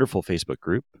wonderful Facebook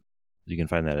group. You can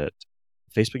find that at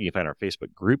Facebook. You can find our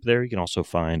Facebook group there. You can also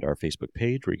find our Facebook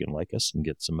page where you can like us and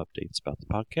get some updates about the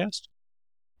podcast.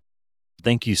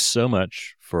 Thank you so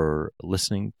much for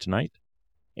listening tonight.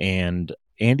 And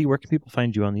Andy, where can people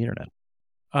find you on the internet?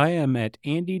 I am at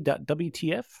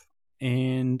andy.wtf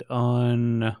and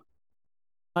on,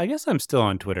 I guess I'm still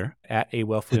on Twitter, at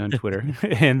awellfleet on Twitter.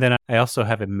 And then I also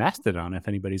have a Mastodon, if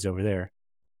anybody's over there,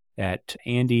 at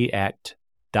andy@dotgrid,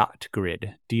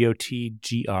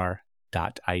 DOTGR.ID.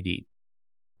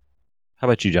 How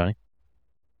about you, Johnny?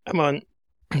 I'm on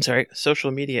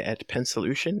social media at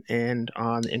Pensolution and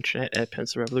on the internet at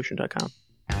pencilrevolution.com.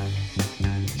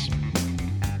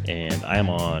 And I am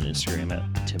on Instagram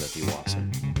at Timothy Wasson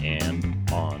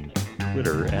and on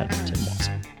Twitter at Tim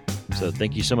Wasson. So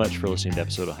thank you so much for listening to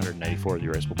episode 194 of the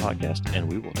Erasable Podcast,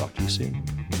 and we will talk to you soon.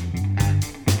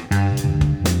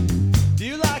 Do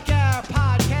you like our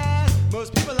podcast?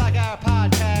 Most people like our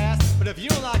podcast. But if you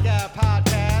don't like our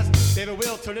podcast, baby,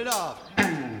 we'll turn it off.